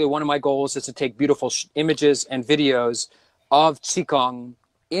specifically, one of my goals is to take beautiful images and videos of Qigong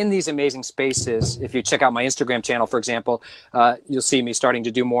in these amazing spaces. If you check out my Instagram channel, for example, you'll see me starting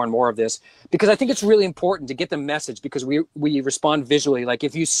to do more and more of this because I think it's really important to get the message because we respond visually. Like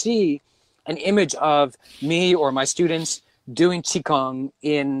if you see an image of me or my students doing Qigong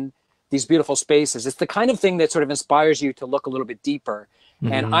in these beautiful spaces, it's the kind of thing that sort of inspires you to look a little bit deeper.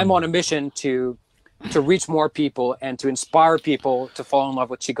 Mm-hmm. And I'm on a mission to reach more people and to inspire people to fall in love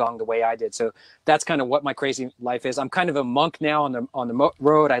with Qigong the way I did. So that's kind of what my crazy life is. I'm kind of a monk now on the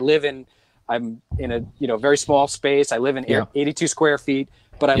road. I'm in a very small space. I live in 82 square feet,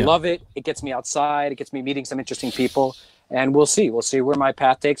 but I love it. It gets me outside. It gets me meeting some interesting people, and we'll see where my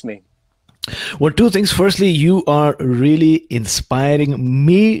path takes me. Well, two things. Firstly, you are really inspiring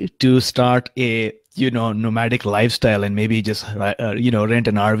me to start a nomadic lifestyle and maybe just rent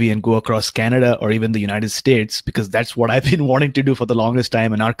an RV and go across Canada or even the United States, because that's what I've been wanting to do for the longest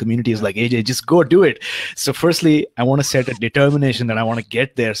time. And our community is like, AJ, just go do it. So firstly, I want to set a determination that I want to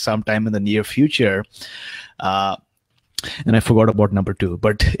get there sometime in the near future. And I forgot about number two,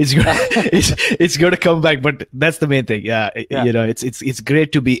 but it's good. It's going to come back. But that's the main thing. Yeah, Yeah. it's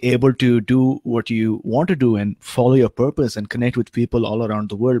great to be able to do what you want to do and follow your purpose and connect with people all around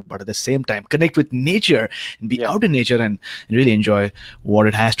the world. But at the same time, connect with nature and be Yeah. out in nature and really enjoy what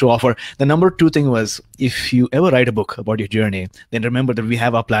it has to offer. The number two thing was, if you ever write a book about your journey, then remember that we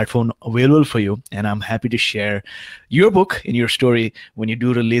have our platform available for you, and I'm happy to share your book and your story when you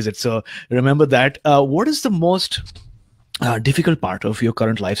do release it. So remember that. What is the most difficult part of your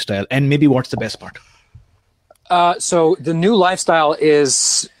current lifestyle, and maybe what's the best part? So the new lifestyle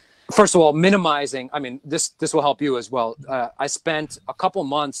is, first of all, minimizing. I mean, this will help you as well. I spent a couple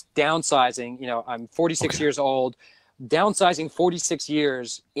months downsizing. I'm 46 years old. Downsizing 46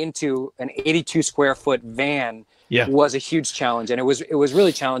 years into an 82 square foot van was a huge challenge, and it was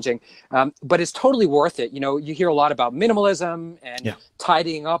really challenging. But it's totally worth it. You hear a lot about minimalism and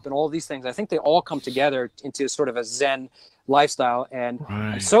tidying up and all these things. I think they all come together into sort of a Zen lifestyle, and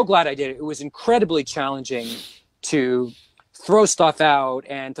I'm so glad I did it. It was incredibly challenging to throw stuff out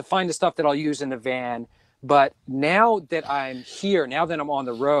and to find the stuff that I'll use in the van. But now that I'm here, now that I'm on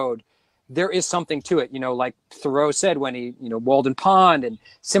the road, there is something to it. Like Thoreau said when he, Walden Pond and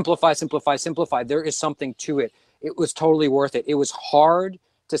simplify, simplify, simplify. There is something to it. It was totally worth it. It was hard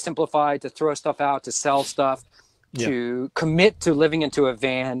to simplify, to throw stuff out, to sell stuff, to commit to living into a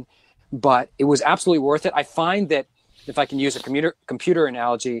van, but it was absolutely worth it. I find that, if I can use a computer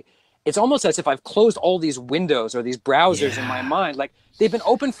analogy, it's almost as if I've closed all these windows or these browsers in my mind. Like they've been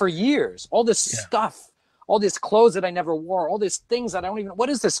open for years. All this stuff, all these clothes that I never wore, all these things that I don't even, what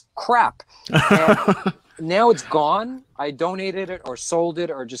is this crap? And now it's gone. I donated it or sold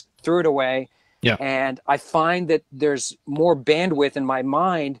it or just threw it away. Yeah. And I find that there's more bandwidth in my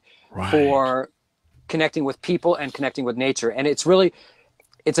mind for connecting with people and connecting with nature. And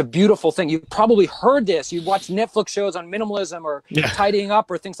it's a beautiful thing. You probably heard this. You watch Netflix shows on minimalism or tidying up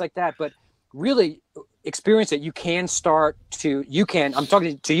or things like that, but really experience it. I'm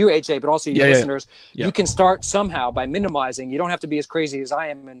talking to you, AJ, but also your listeners. Yeah. You can start somehow by minimizing. You don't have to be as crazy as I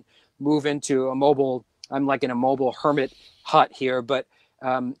am and move into I'm like in a mobile hermit hut here, but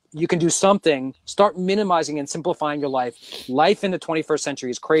you can do something. Start minimizing and simplifying your life. Life in the 21st century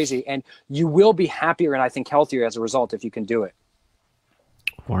is crazy, and you will be happier and I think healthier as a result if you can do it.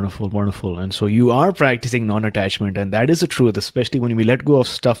 Wonderful, wonderful. And so you are practicing non-attachment, and that is the truth, especially when we let go of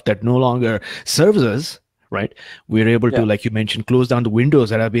stuff that no longer serves us, right? We're able to, like you mentioned, close down the windows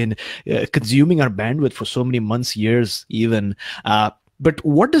that have been consuming our bandwidth for so many months, years, even. But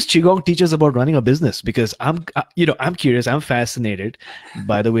what does Qigong teach us about running a business? Because I'm curious, I'm fascinated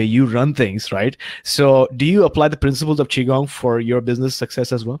by the way you run things, right? So do you apply the principles of Qigong for your business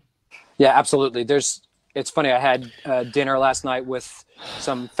success as well? Yeah, absolutely. It's funny. I had dinner last night with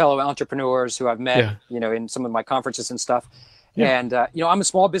some fellow entrepreneurs who I've met, in some of my conferences and stuff. Yeah. And, I'm a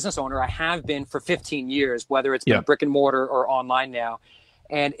small business owner. I have been for 15 years, whether it's been brick and mortar or online now.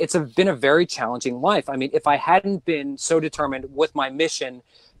 And it's been a very challenging life. I mean, if I hadn't been so determined with my mission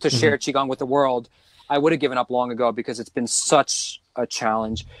to share Qigong with the world, I would have given up long ago because it's been such a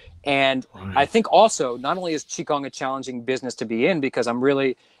challenge. And I think also, not only is Qigong a challenging business to be in, because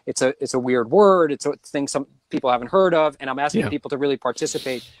it's a weird word. It's a thing some people haven't heard of. And I'm asking people to really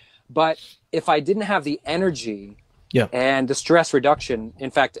participate. But if I didn't have the energy and the stress reduction, in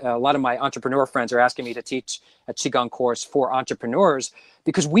fact, a lot of my entrepreneur friends are asking me to teach a Qigong course for entrepreneurs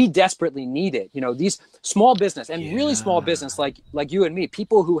because we desperately need it. These small business and really small business like you and me,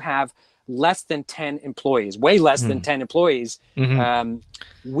 people who have less than 10 employees, way less than 10 employees.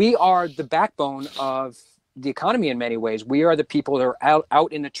 We are the backbone of the economy in many ways. We are the people that are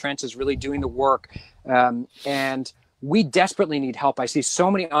out in the trenches, really doing the work. And we desperately need help. I see so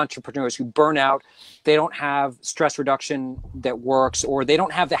many entrepreneurs who burn out. They don't have stress reduction that works, or they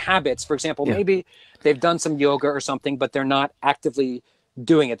don't have the habits. For example, maybe they've done some yoga or something, but they're not actively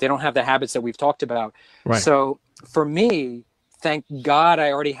doing it. They don't have the habits that we've talked about. Right. So for me, thank God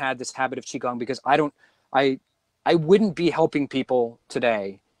I already had this habit of Qigong, because I wouldn't be helping people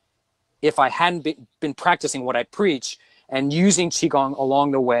today if I hadn't been practicing what I preach and using Qigong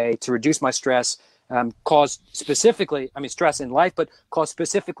along the way to reduce my stress, caused specifically, stress in life, but caused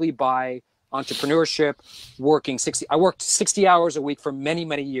specifically by entrepreneurship, I worked 60 hours a week for many,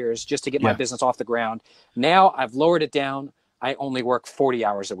 many years just to get my business off the ground. Now I've lowered it down. I only work 40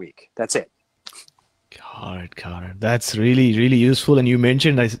 hours a week. That's it. Got it. That's really, really useful. And you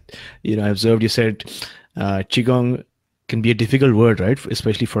mentioned, I observed you said Qigong can be a difficult word, right?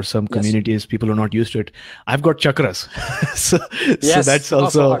 Especially for some communities, people are not used to it. I've got chakras. so that's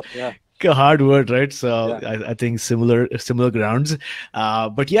also a hard word, right? So Yeah. I think similar grounds.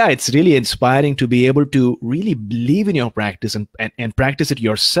 But yeah, it's really inspiring to be able to really believe in your practice and practice it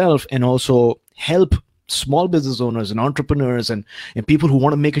yourself, and also help small business owners and entrepreneurs and people who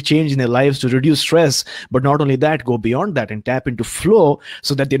want to make a change in their lives to reduce stress. But not only that, go beyond that and tap into flow,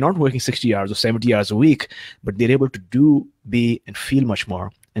 so that they're not working 60 hours or 70 hours a week, but they're able to do, be, and feel much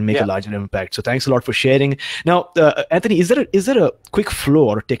more and make a Yeah. larger impact. So thanks a lot for sharing. Now, Anthony, is there a quick flow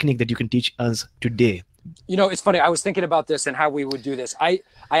or a technique that you can teach us today? You know, it's funny. I was thinking about this and how we would do this. I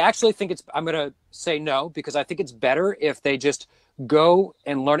actually think I'm going to say no, because I think it's better if they just go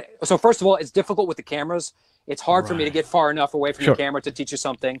and learn. So first of all, it's difficult with the cameras. It's hard for me to Right. get far enough away from the Sure. camera to teach you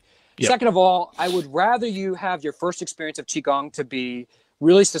something. Yep. Second of all, I would rather you have your first experience of Qigong to be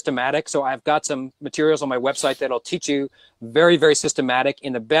really systematic. So I've got some materials on my website that'll teach you very, very systematic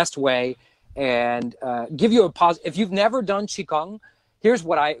in the best way, and give you a positive. If you've never done Qigong, here's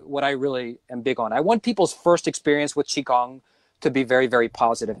what I really am big on. I want people's first experience with Qigong to be very, very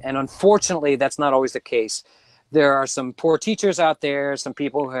positive. And unfortunately, that's not always the case. There are some poor teachers out there, some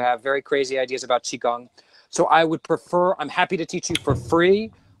people who have very crazy ideas about Qigong. So I would prefer, I'm happy to teach you for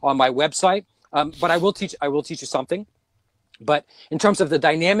free on my website. But I will teach you something. But in terms of the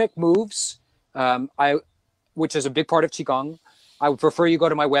dynamic moves, which is a big part of Qigong, I would prefer you go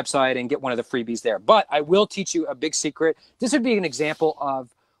to my website and get one of the freebies there. But I will teach you a big secret. This would be an example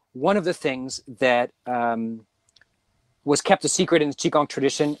of one of the things that was kept a secret in the Qigong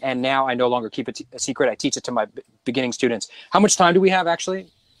tradition, and now I no longer keep it a secret. I teach it to my beginning students. How much time do we have, actually?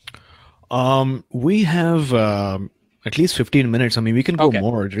 We have at least 15 minutes. I mean, we can go Okay.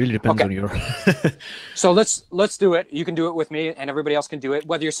 more. It really depends Okay. on your. So let's do it. You can do it with me, and everybody else can do it.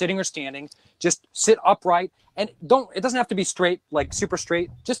 Whether you're sitting or standing, just sit upright, and don't. It doesn't have to be straight, like super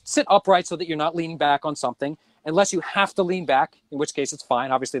straight. Just sit upright so that you're not leaning back on something, unless you have to lean back, in which case it's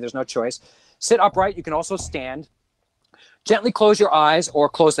fine. Obviously, there's no choice. Sit upright. You can also stand. Gently close your eyes or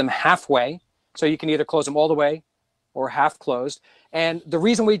close them halfway. So you can either close them all the way or half closed. And the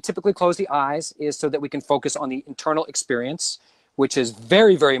reason we typically close the eyes is so that we can focus on the internal experience, which is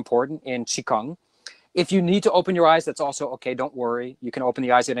very, very important in Qigong. If you need to open your eyes, that's also okay. Don't worry. You can open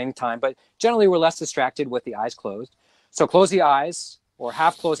the eyes at any time. But generally, we're less distracted with the eyes closed. So close the eyes or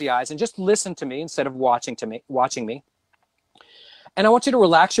half close the eyes and just listen to me instead of watching me. And I want you to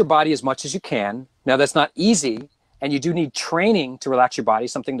relax your body as much as you can. Now, that's not easy, and you do need training to relax your body,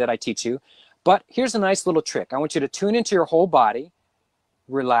 something that I teach you. But here's a nice little trick. I want you to tune into your whole body,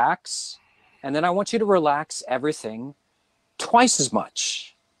 relax, and then I want you to relax everything twice as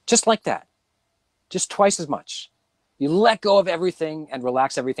much, just like that, just twice as much. You let go of everything and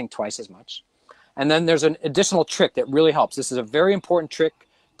relax everything twice as much. And then there's an additional trick that really helps. This is a very important trick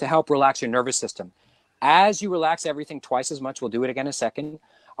to help relax your nervous system. As you relax everything twice as much, we'll do it again in a second,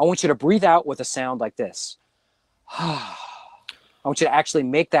 I want you to breathe out with a sound like this. I want you to actually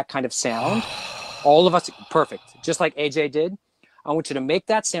make that kind of sound. All of us, perfect. Just like AJ did. I want you to make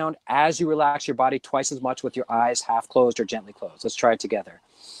that sound as you relax your body twice as much with your eyes half closed or gently closed. Let's try it together.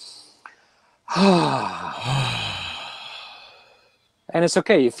 And it's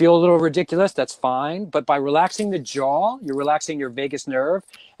okay. You feel a little ridiculous. That's fine. But by relaxing the jaw, you're relaxing your vagus nerve.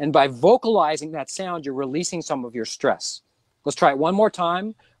 And by vocalizing that sound, you're releasing some of your stress. Let's try it one more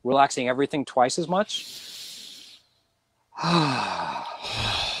time. Relaxing everything twice as much.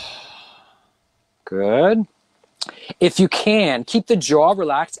 Good. If you can, keep the jaw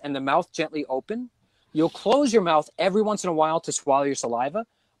relaxed and the mouth gently open. You'll close your mouth every once in a while to swallow your saliva,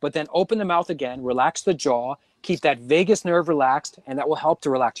 but then open the mouth again, relax the jaw, keep that vagus nerve relaxed, and that will help to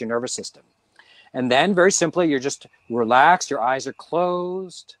relax your nervous system. And then, very simply, you're just relaxed, your eyes are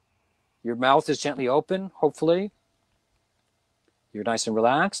closed, your mouth is gently open, hopefully. You're nice and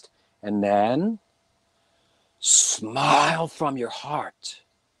relaxed. And then smile from your heart.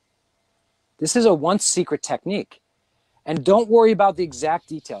 This is a once secret technique. And don't worry about the exact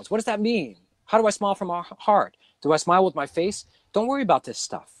details. What does that mean? How do I smile from my heart? Do I smile with my face? Don't worry about this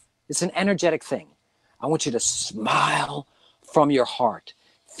stuff. It's an energetic thing. I want you to smile from your heart.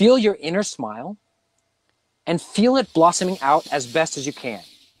 Feel your inner smile and feel it blossoming out as best as you can.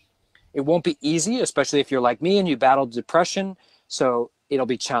 It won't be easy, especially if you're like me and you battle depression. So it'll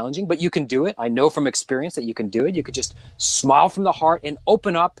be challenging, but you can do it. I know from experience that you can do it. You could just smile from the heart and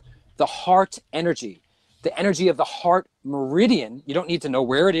open up the heart energy, the energy of the heart meridian. You don't need to know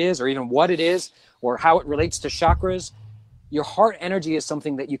where it is or even what it is or how it relates to chakras. Your heart energy is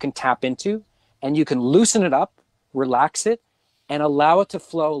something that you can tap into, and you can loosen it up, relax it, and allow it to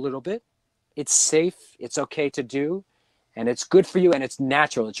flow a little bit. It's safe, it's okay to do, and it's good for you, and it's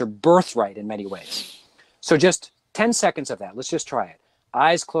natural. It's your birthright in many ways. So just 10 seconds of that. Let's just try it.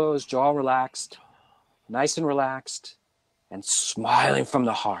 eyes closed, jaw relaxed, nice and relaxed, and smiling from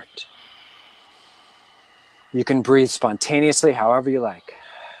the heart. You can breathe spontaneously however you like.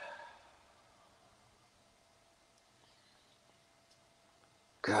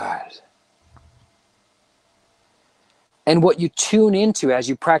 Good. And what you tune into as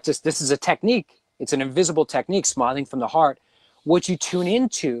you practice, this is a technique. It's an invisible technique, smiling from the heart. What you tune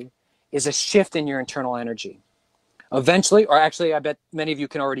into is a shift in your internal energy. Eventually, or actually, I bet many of you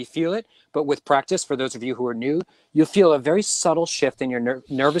can already feel it, but with practice, for those of you who are new, you'll feel a very subtle shift in your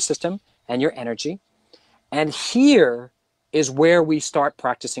nervous system and your energy. And here is where we start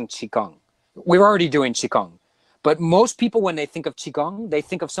practicing Qigong. We're already doing Qigong, but most people, when they think of Qigong, they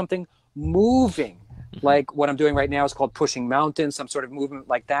think of something moving. Like what I'm doing right now is called pushing mountains, some sort of movement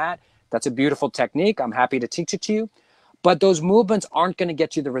like that. That's a beautiful technique. I'm happy to teach it to you. But those movements aren't going to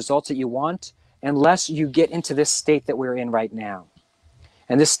get you the results that you want unless you get into this state that we're in right now.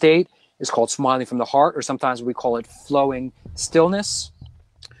 And this state is called smiling from the heart, or sometimes we call it flowing stillness.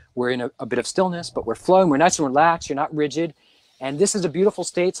 We're in a bit of stillness, but we're flowing. We're nice and relaxed. You're not rigid. And this is a beautiful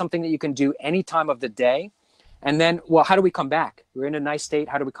state, something that you can do any time of the day. And then, well, how do we come back? We're in a nice state.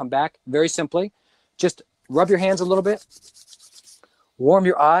 How do we come back? Very simply, just rub your hands a little bit. Warm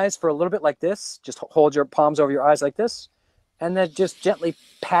your eyes for a little bit like this. Just hold your palms over your eyes like this. And then just gently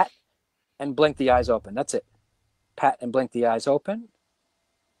pat and blink the eyes open. That's it. Pat and blink the eyes open.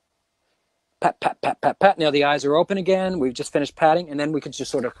 Pat, pat, pat, pat, pat. Now the eyes are open again. We've just finished patting. And then we can just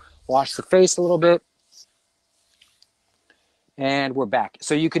sort of wash the face a little bit. And we're back.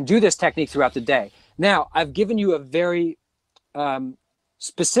 So you can do this technique throughout the day. Now, I've given you a very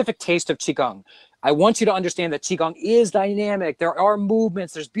specific taste of Qigong. I want you to understand that Qigong is dynamic. There are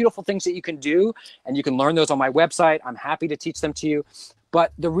movements. There's beautiful things that you can do. And you can learn those on my website. I'm happy to teach them to you.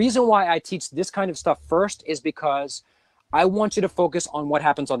 But the reason why I teach this kind of stuff first is because I want you to focus on what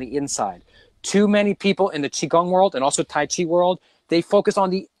happens on the inside. Too many people in the Qigong world and also Tai Chi world, they focus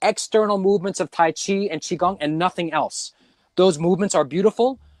on the external movements of Tai Chi and Qigong and nothing else. Those movements are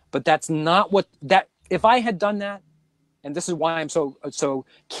beautiful, but that's not what that, if I had done that, and this is why I'm so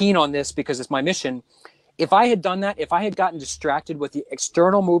keen on this, because it's my mission. If I had done that, if I had gotten distracted with the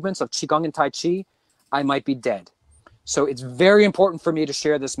external movements of Qigong and Tai Chi, I might be dead. So it's very important for me to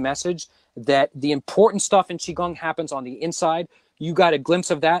share this message that the important stuff in Qigong happens on the inside. You got a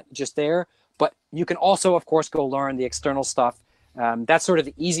glimpse of that just there, but you can also, of course, go learn the external stuff. That's sort of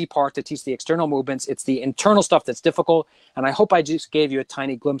the easy part, to teach the external movements. It's the internal stuff that's difficult. And I hope I just gave you a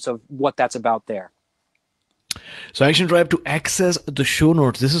tiny glimpse of what that's about there. So Action Tribe, to access the show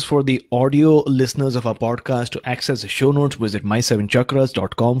notes, this is for the audio listeners of our podcast. To access the show notes, visit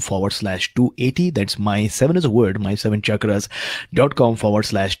my7chakras.com/280. That's my7 is a word,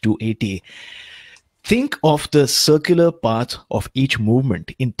 my7chakras.com/280. Think of the circular path of each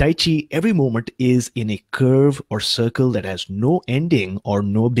movement. In Tai Chi, every movement is in a curve or circle that has no ending or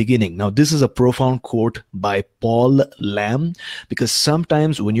no beginning. Now, this is a profound quote by Paul Lam, because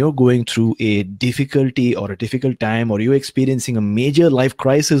sometimes when you're going through a difficulty or a difficult time, or you're experiencing a major life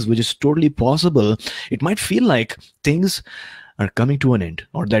crisis, which is totally possible, it might feel like things are coming to an end,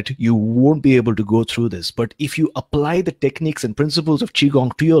 or that you won't be able to go through this. But if you apply the techniques and principles of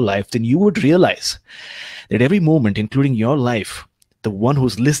Qigong to your life, then you would realize that every moment, including your life, the one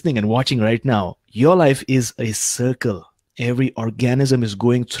who's listening and watching right now, your life is a circle. Every organism is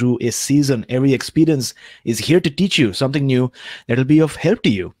going through a season. Every experience is here to teach you something new that will be of help to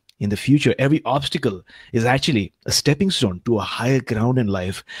you in the future. Every obstacle is actually a stepping stone to a higher ground in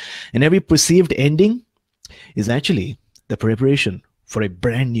life. And every perceived ending is actually the preparation for a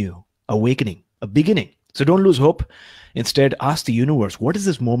brand new awakening, a beginning. So don't lose hope. Instead, ask the universe, what is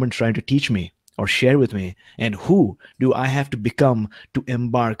this moment trying to teach me or share with me? And who do I have to become to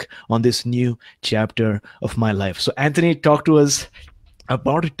embark on this new chapter of my life? So Anthony, talk to us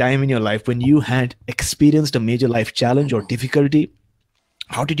about a time in your life when you had experienced a major life challenge or difficulty.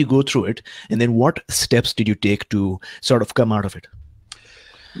 How did you go through it? And then what steps did you take to sort of come out of it?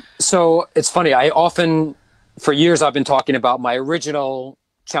 So it's funny. For years, I've been talking about my original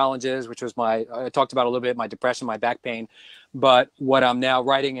challenges, which was I talked about a little bit, my depression, my back pain. But what I'm now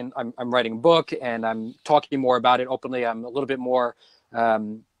writing, and I'm writing a book, and I'm talking more about it openly. I'm a little bit more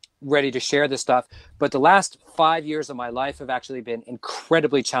ready to share this stuff. But the last 5 years of my life have actually been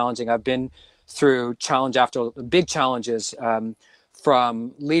incredibly challenging. I've been through challenge after big challenges,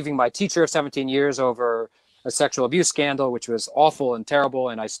 from leaving my teacher of 17 years over a sexual abuse scandal, which was awful and terrible,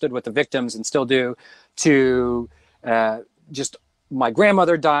 and I stood with the victims and still do, to just my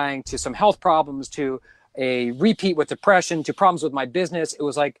grandmother dying, to some health problems, to a repeat with depression, to problems with my business. It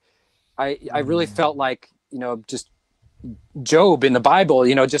was like I really felt like, just Job in the Bible,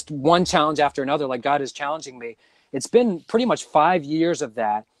 just one challenge after another, like God is challenging me. It's been pretty much 5 years of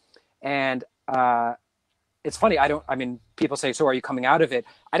that. And it's funny. I mean, people say, so are you coming out of it?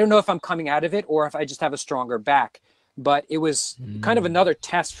 I don't know if I'm coming out of it or if I just have a stronger back. But it was kind of another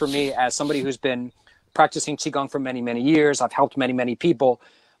test for me as somebody who's been practicing Qigong for many, many years. I've helped many, many people.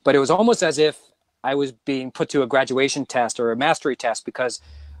 But it was almost as if I was being put to a graduation test or a mastery test, because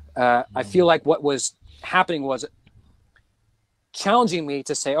I feel like what was happening was challenging me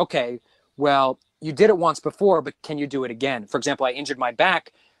to say, okay, well, you did it once before, but can you do it again? For example, I injured my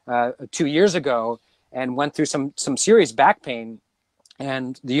back 2 years ago and went through some serious back pain.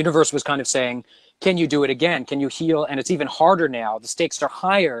 And the universe was kind of saying, can you do it again? Can you heal? And it's even harder now. The stakes are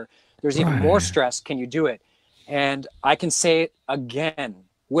higher. There's even more Right. stress. Can you do it? And I can say it again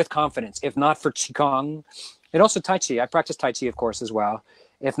with confidence. If not for Qigong, and also Tai Chi, I practice Tai Chi, of course, as well.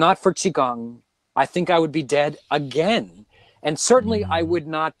 If not for Qigong, I think I would be dead again. And certainly I would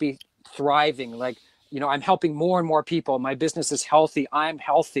not be thriving. Like, I'm helping more and more people. My business is healthy. I'm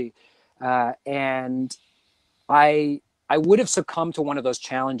healthy. And I would have succumbed to one of those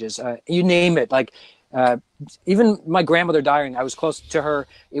challenges. You name it. Like, even my grandmother dying, I was close to her.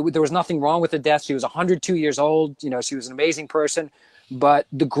 There was nothing wrong with the death. She was 102 years old. She was an amazing person. But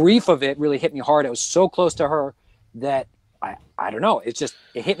the grief of it really hit me hard. I was so close to her that I don't know. It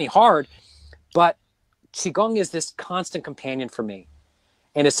hit me hard. But Qigong is this constant companion for me.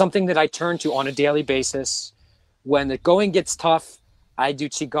 And it's something that I turn to on a daily basis. When the going gets tough, I do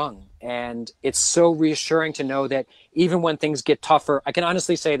Qigong. And it's so reassuring to know that even when things get tougher, I can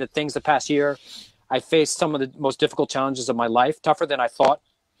honestly say that the past year, I faced some of the most difficult challenges of my life, tougher than I thought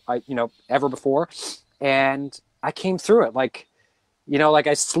ever before. And I came through it. Like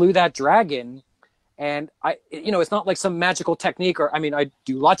I slew that dragon. And it's not like some magical technique, or, I mean, I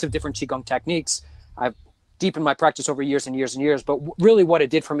do lots of different Qigong techniques. I've deepened my practice over years and years and years. But really what it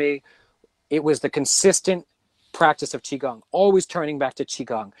did for me, it was the consistent practice of Qigong, always turning back to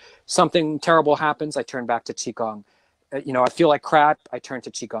Qigong. Something terrible happens, I turn back to Qigong. I feel like crap, I turn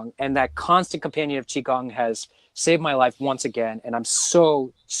to Qigong. And that constant companion of Qigong has saved my life once again. And I'm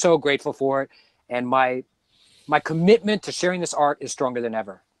so, so grateful for it. And my commitment to sharing this art is stronger than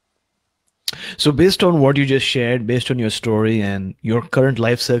ever. So, based on what you just shared, based on your story and your current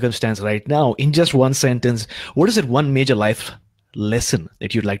life circumstance right now, in just one sentence, what is it one major life lesson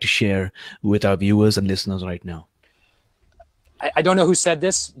that you'd like to share with our viewers and listeners right now? I don't know who said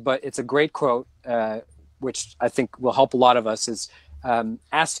this, but it's a great quote, which I think will help a lot of us, is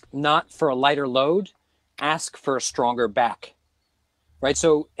ask not for a lighter load, ask for a stronger back. Right.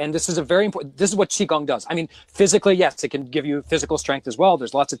 So, and this is this is what Qigong does. I mean, physically, yes, it can give you physical strength as well.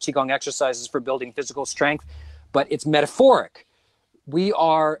 There's lots of Qigong exercises for building physical strength, but it's metaphoric. We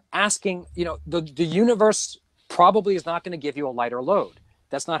are asking, the universe probably is not going to give you a lighter load.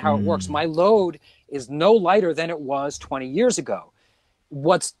 That's not how it works. My load is no lighter than it was 20 years ago.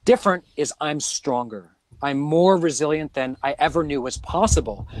 What's different is I'm stronger. I'm more resilient than I ever knew was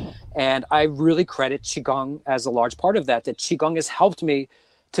possible. And I really credit Qigong as a large part of that Qigong has helped me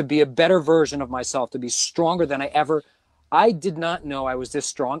to be a better version of myself, to be stronger than I did not know I was this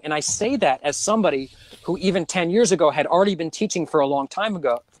strong. And I say that as somebody who even 10 years ago had already been teaching for a long time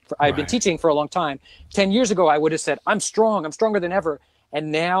ago. I've been teaching for a long time. 10 years ago, I would have said, I'm strong. I'm stronger than ever.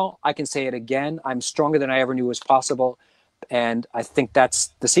 And now I can say it again. I'm stronger than I ever knew was possible. And I think that's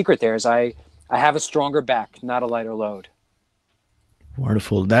the secret there, is I have a stronger back, not a lighter load.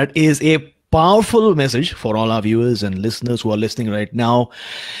 Wonderful. That is a powerful message for all our viewers and listeners who are listening right now.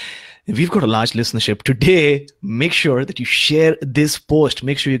 We've got a large listenership today. Make sure that you share this post.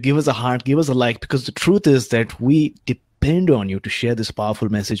 Make sure you give us a heart, give us a like, because the truth is that we depend on you to share this powerful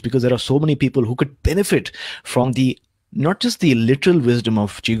message, because there are so many people who could benefit from not just the literal wisdom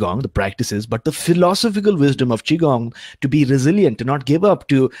of Qigong, the practices, but the philosophical wisdom of Qigong, to be resilient, to not give up,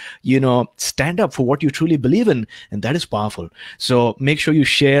 to, stand up for what you truly believe in. And that is powerful. So make sure you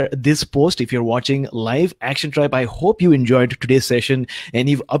share this post. If you're watching live Action Tribe, I hope you enjoyed today's session and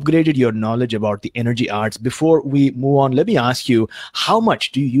you've upgraded your knowledge about the energy arts. Before we move on, let me ask you, how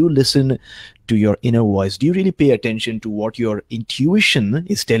much do you listen to your inner voice? Do you really pay attention to what your intuition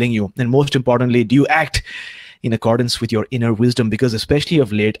is telling you? And most importantly, do you act in accordance with your inner wisdom? Because especially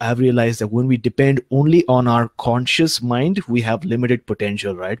of late, I've realized that when we depend only on our conscious mind, we have limited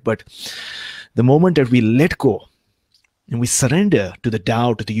potential, right? But the moment that we let go and we surrender to the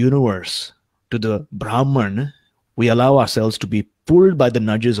Tao, to the universe, to the Brahman, we allow ourselves to be pulled by the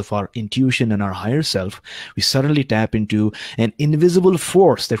nudges of our intuition and our higher self. We suddenly tap into an invisible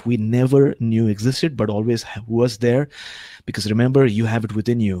force that we never knew existed, but always was there. Because remember, you have it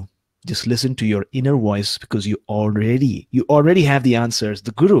within you. Just listen to your inner voice, because you already have the answers.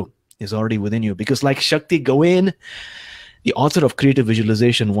 The guru is already within you. Because like Shakti Gawain, the author of Creative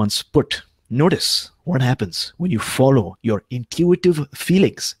Visualization, once put, notice what happens when you follow your intuitive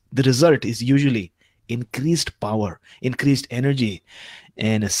feelings. The result is usually increased power, increased energy,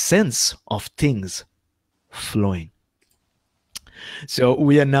 and a sense of things flowing. So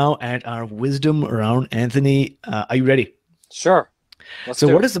we are now at our wisdom round. Anthony, are you ready? Sure. So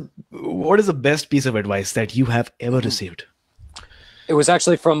what is the best piece of advice that you have ever received? It was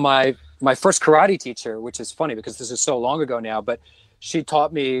actually from my first karate teacher, which is funny because this is so long ago now, but she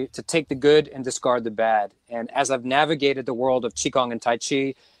taught me to take the good and discard the bad. And as I've navigated the world of Qigong and Tai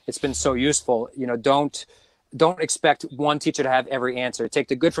Chi, it's been so useful. You know, don't expect one teacher to have every answer. Take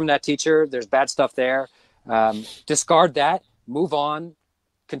the good from that teacher. There's bad stuff there. Discard that, move on,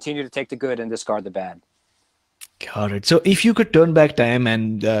 continue to take the good and discard the bad. Got it. So if you could turn back time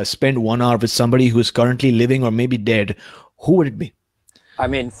and spend 1 hour with somebody who's currently living or maybe dead, who would it be? I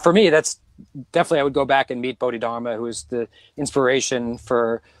mean, for me, that's definitely, I would go back and meet Bodhidharma, who's the inspiration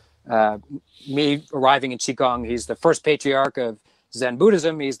for me arriving in Qigong. He's the first patriarch of Zen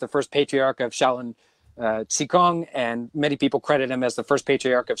Buddhism. He's the first patriarch of Shaolin Qigong, and many people credit him as the first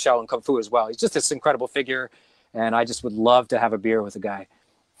patriarch of Shaolin Kung Fu as well. He's just this incredible figure, and I just would love to have a beer with the guy.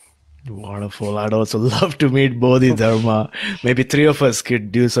 Wonderful. I'd also love to meet Bodhidharma. Maybe 3 of us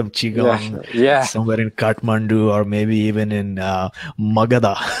could do some Qigong somewhere in Kathmandu, or maybe even in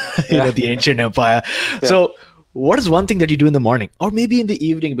Magadha, the ancient empire. Yeah. So what is one thing that you do in the morning or maybe in the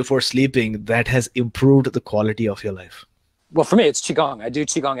evening before sleeping that has improved the quality of your life? Well, for me, it's Qigong. I do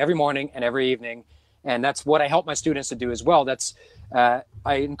Qigong every morning and every evening. And that's what I help my students to do as well. That's I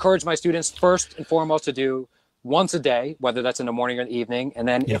encourage my students first and foremost to do once a day, whether that's in the morning or the evening. And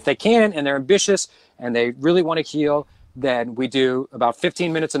then if they can, and they're ambitious and they really want to heal, then we do about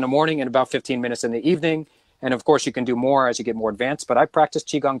 15 minutes in the morning and about 15 minutes in the evening. And of course you can do more as you get more advanced, but I practice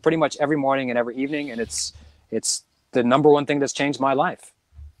Qigong pretty much every morning and every evening. And it's the number one thing that's changed my life.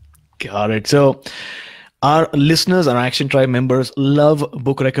 Got it. So our listeners, our Action Tribe members love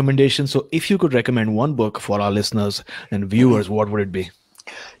book recommendations. So if you could recommend one book for our listeners and viewers, what would it be?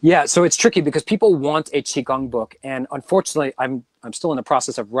 Yeah, so it's tricky because people want a Qigong book, and unfortunately, I'm still in the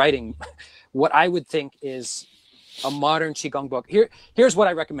process of writing what I would think is a modern Qigong book. Here's what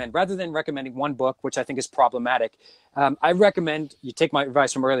I recommend. Rather than recommending one book, which I think is problematic, I recommend you take my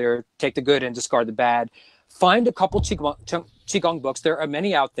advice from earlier, take the good and discard the bad. Find a couple Qigong books. There are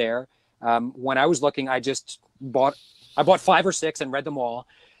many out there. When I was looking, I bought 5 or 6 and read them all.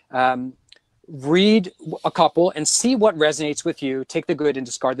 Read a couple and see what resonates with you. Take the good and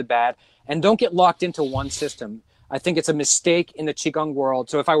discard the bad, and don't get locked into one system. I think it's a mistake in the Qigong world.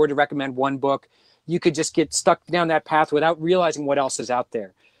 So if I were to recommend one book, you could just get stuck down that path without realizing what else is out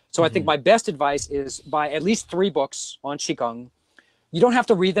there. So I think my best advice is buy at least 3 books on Qigong. You don't have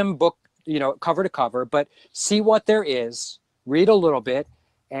to read them cover to cover, but see what there is, read a little bit,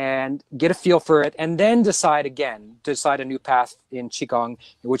 and get a feel for it, and then decide a new path in Qigong,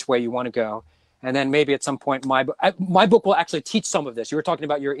 which way you want to go. And then maybe at some point, my book will actually teach some of this. You were talking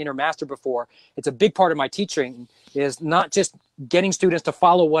about your inner master before. It's a big part of my teaching is not just getting students to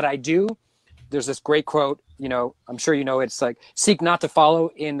follow what I do. There's this great quote, I'm sure you know it. It's like, seek not to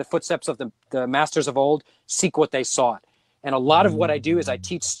follow in the footsteps of the masters of old, seek what they sought. And a lot of what I do is I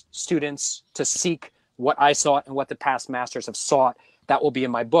teach students to seek what I sought and what the past masters have sought. That will be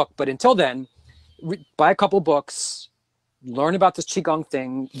in my book. But until then, buy a couple books, learn about this Qigong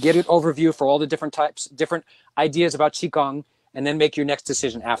thing, get an overview for all the different types, different ideas about Qigong, and then make your next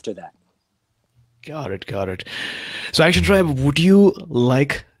decision after that. Got it. So Action Tribe, would you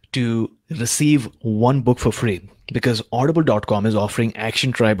like to receive one book for free? Because audible.com is offering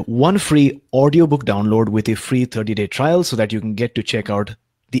Action Tribe one free audiobook download with a free 30-day trial so that you can get to check out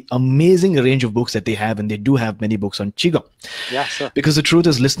the amazing range of books that they have, and they do have many books on Qigong. Yeah, sure. Because the truth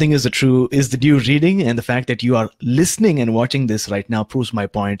is, listening is the new reading, and the fact that you are listening and watching this right now proves my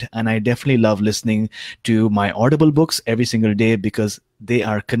point. And I definitely love listening to my Audible books every single day because they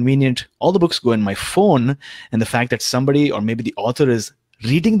are convenient. All the books go in my phone, and the fact that somebody or maybe the author is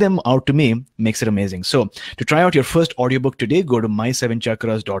reading them out to me makes it amazing. So to try out your first audiobook today, go to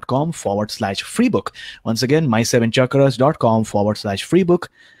my7chakras.com/free book. Once again, my7chakras.com/free book,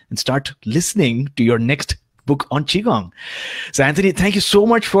 and start listening to your next book on Qigong. So Anthony, thank you so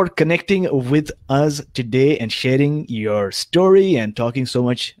much for connecting with us today and sharing your story and talking so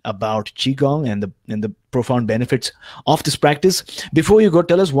much about Qigong and the profound benefits of this practice. Before you go,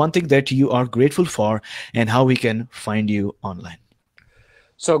 tell us one thing that you are grateful for and how we can find you online.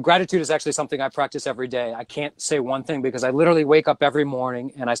 So gratitude is actually something I practice every day. I can't say one thing because I literally wake up every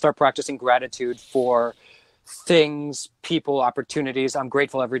morning and I start practicing gratitude for things, people, opportunities. I'm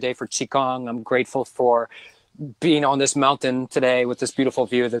grateful every day for Qigong. I'm grateful for being on this mountain today with this beautiful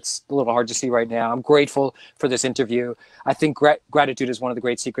view that's a little hard to see right now. I'm grateful for this interview. I think gratitude is one of the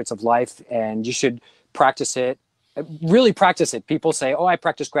great secrets of life, and you should practice it. Really practice it. People say, "Oh, I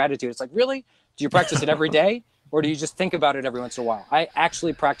practice gratitude." It's like, really? Do you practice it every day? Or do you just think about it every once in a while? I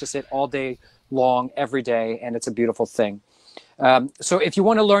actually practice it all day long, every day, and it's a beautiful thing. So if you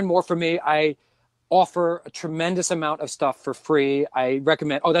want to learn more from me, I offer a tremendous amount of stuff for free. I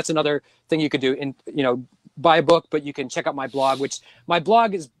recommend, oh, that's another thing you could do, buy a book, but you can check out my blog, which my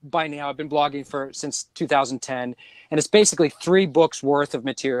blog is by now, I've been blogging since 2010, and it's basically 3 books worth of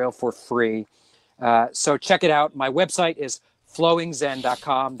material for free. So check it out. My website is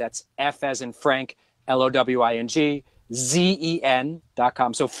flowingzen.com. That's F as in Frank, LOWING,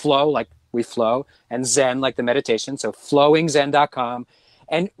 ZEN.com. So flow, like we flow, and Zen, like the meditation. So flowingzen.com.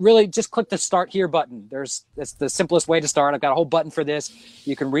 And really just click the start here button. That's the simplest way to start. I've got a whole button for this.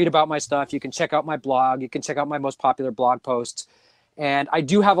 You can read about my stuff. You can check out my blog. You can check out my most popular blog posts. And I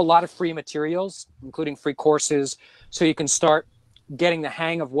do have a lot of free materials, including free courses. So you can start getting the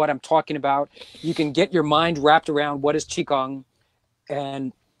hang of what I'm talking about. You can get your mind wrapped around what is Qigong,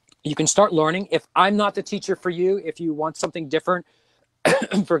 and you can start learning. If I'm not the teacher for you, if you want something different,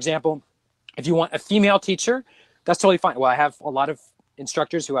 for example, if you want a female teacher, that's totally fine. Well, I have a lot of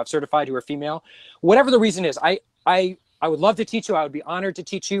instructors who I've certified who are female. Whatever the reason is, I would love to teach you. I would be honored to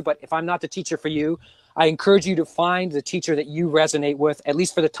teach you. But if I'm not the teacher for you, I encourage you to find the teacher that you resonate with, at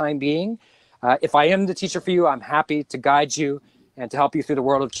least for the time being. If I am the teacher for you, I'm happy to guide you and to help you through the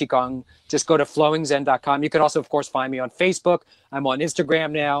world of Qigong. Just go to flowingzen.com. You can also, of course, find me on Facebook. I'm on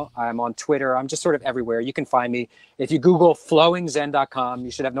Instagram now. I'm on Twitter. I'm just sort of everywhere. You can find me. If you Google flowingzen.com,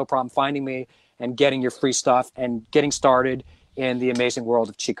 you should have no problem finding me and getting your free stuff and getting started in the amazing world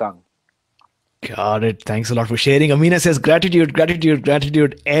of Qigong. Got it. Thanks a lot for sharing. Amina says gratitude, gratitude,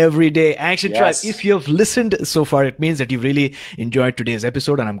 gratitude every day. Action Tribe. If you have listened so far, it means that you really enjoyed today's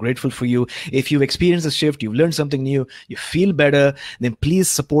episode, and I'm grateful for you. If you've experienced a shift, you've learned something new, you feel better, then please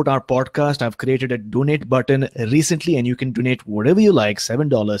support our podcast. I've created a donate button recently, and you can donate whatever you like,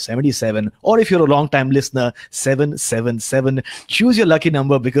 $7.77, or if you're a long-time listener, 777. Choose your lucky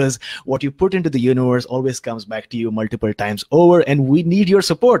number, because what you put into the universe always comes back to you multiple times over, and we need your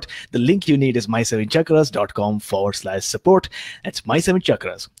support. The link you need is my7chakras.com/support. That's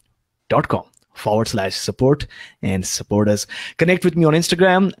my7chakras.com/support, and support us. Connect with me on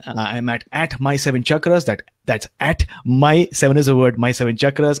Instagram. I'm at my7chakras. That's at my7 is a word,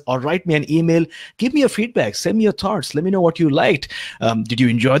 my7chakras, or write me an email. Give me your feedback. Send me your thoughts. Let me know what you liked. Did you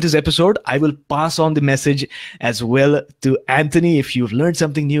enjoy this episode? I will pass on the message as well to Anthony. If you've learned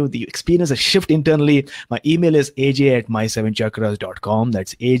something new, you experience a shift internally, my email is aj@my7chakras.com.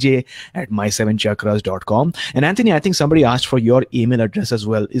 That's aj@my7chakras.com. And Anthony, I think somebody asked for your email address as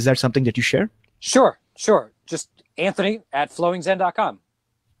well. Is that something that you share? Sure. Just Anthony@flowingzen.com.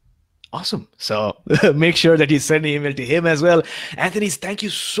 Awesome. So make sure that you send an email to him as well. Anthony, thank you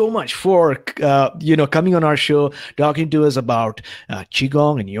so much for coming on our show, talking to us about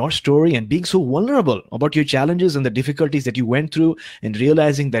Qigong and your story, and being so vulnerable about your challenges and the difficulties that you went through, and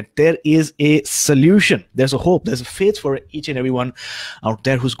realizing that there is a solution. There's a hope. There's a faith for each and everyone out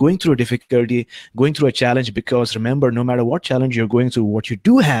there who's going through a difficulty, going through a challenge. Because remember, no matter what challenge you're going through, what you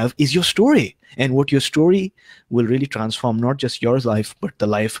do have is your story. And what your story will really transform not just your life, but the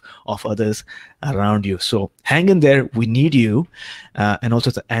life of others around you. So hang in there. We need you. And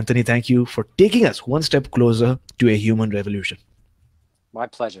also, Anthony, thank you for taking us one step closer to a human revolution. My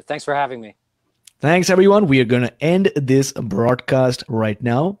pleasure. Thanks for having me. Thanks, everyone. We are going to end this broadcast right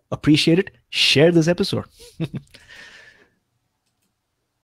now. Appreciate it. Share this episode.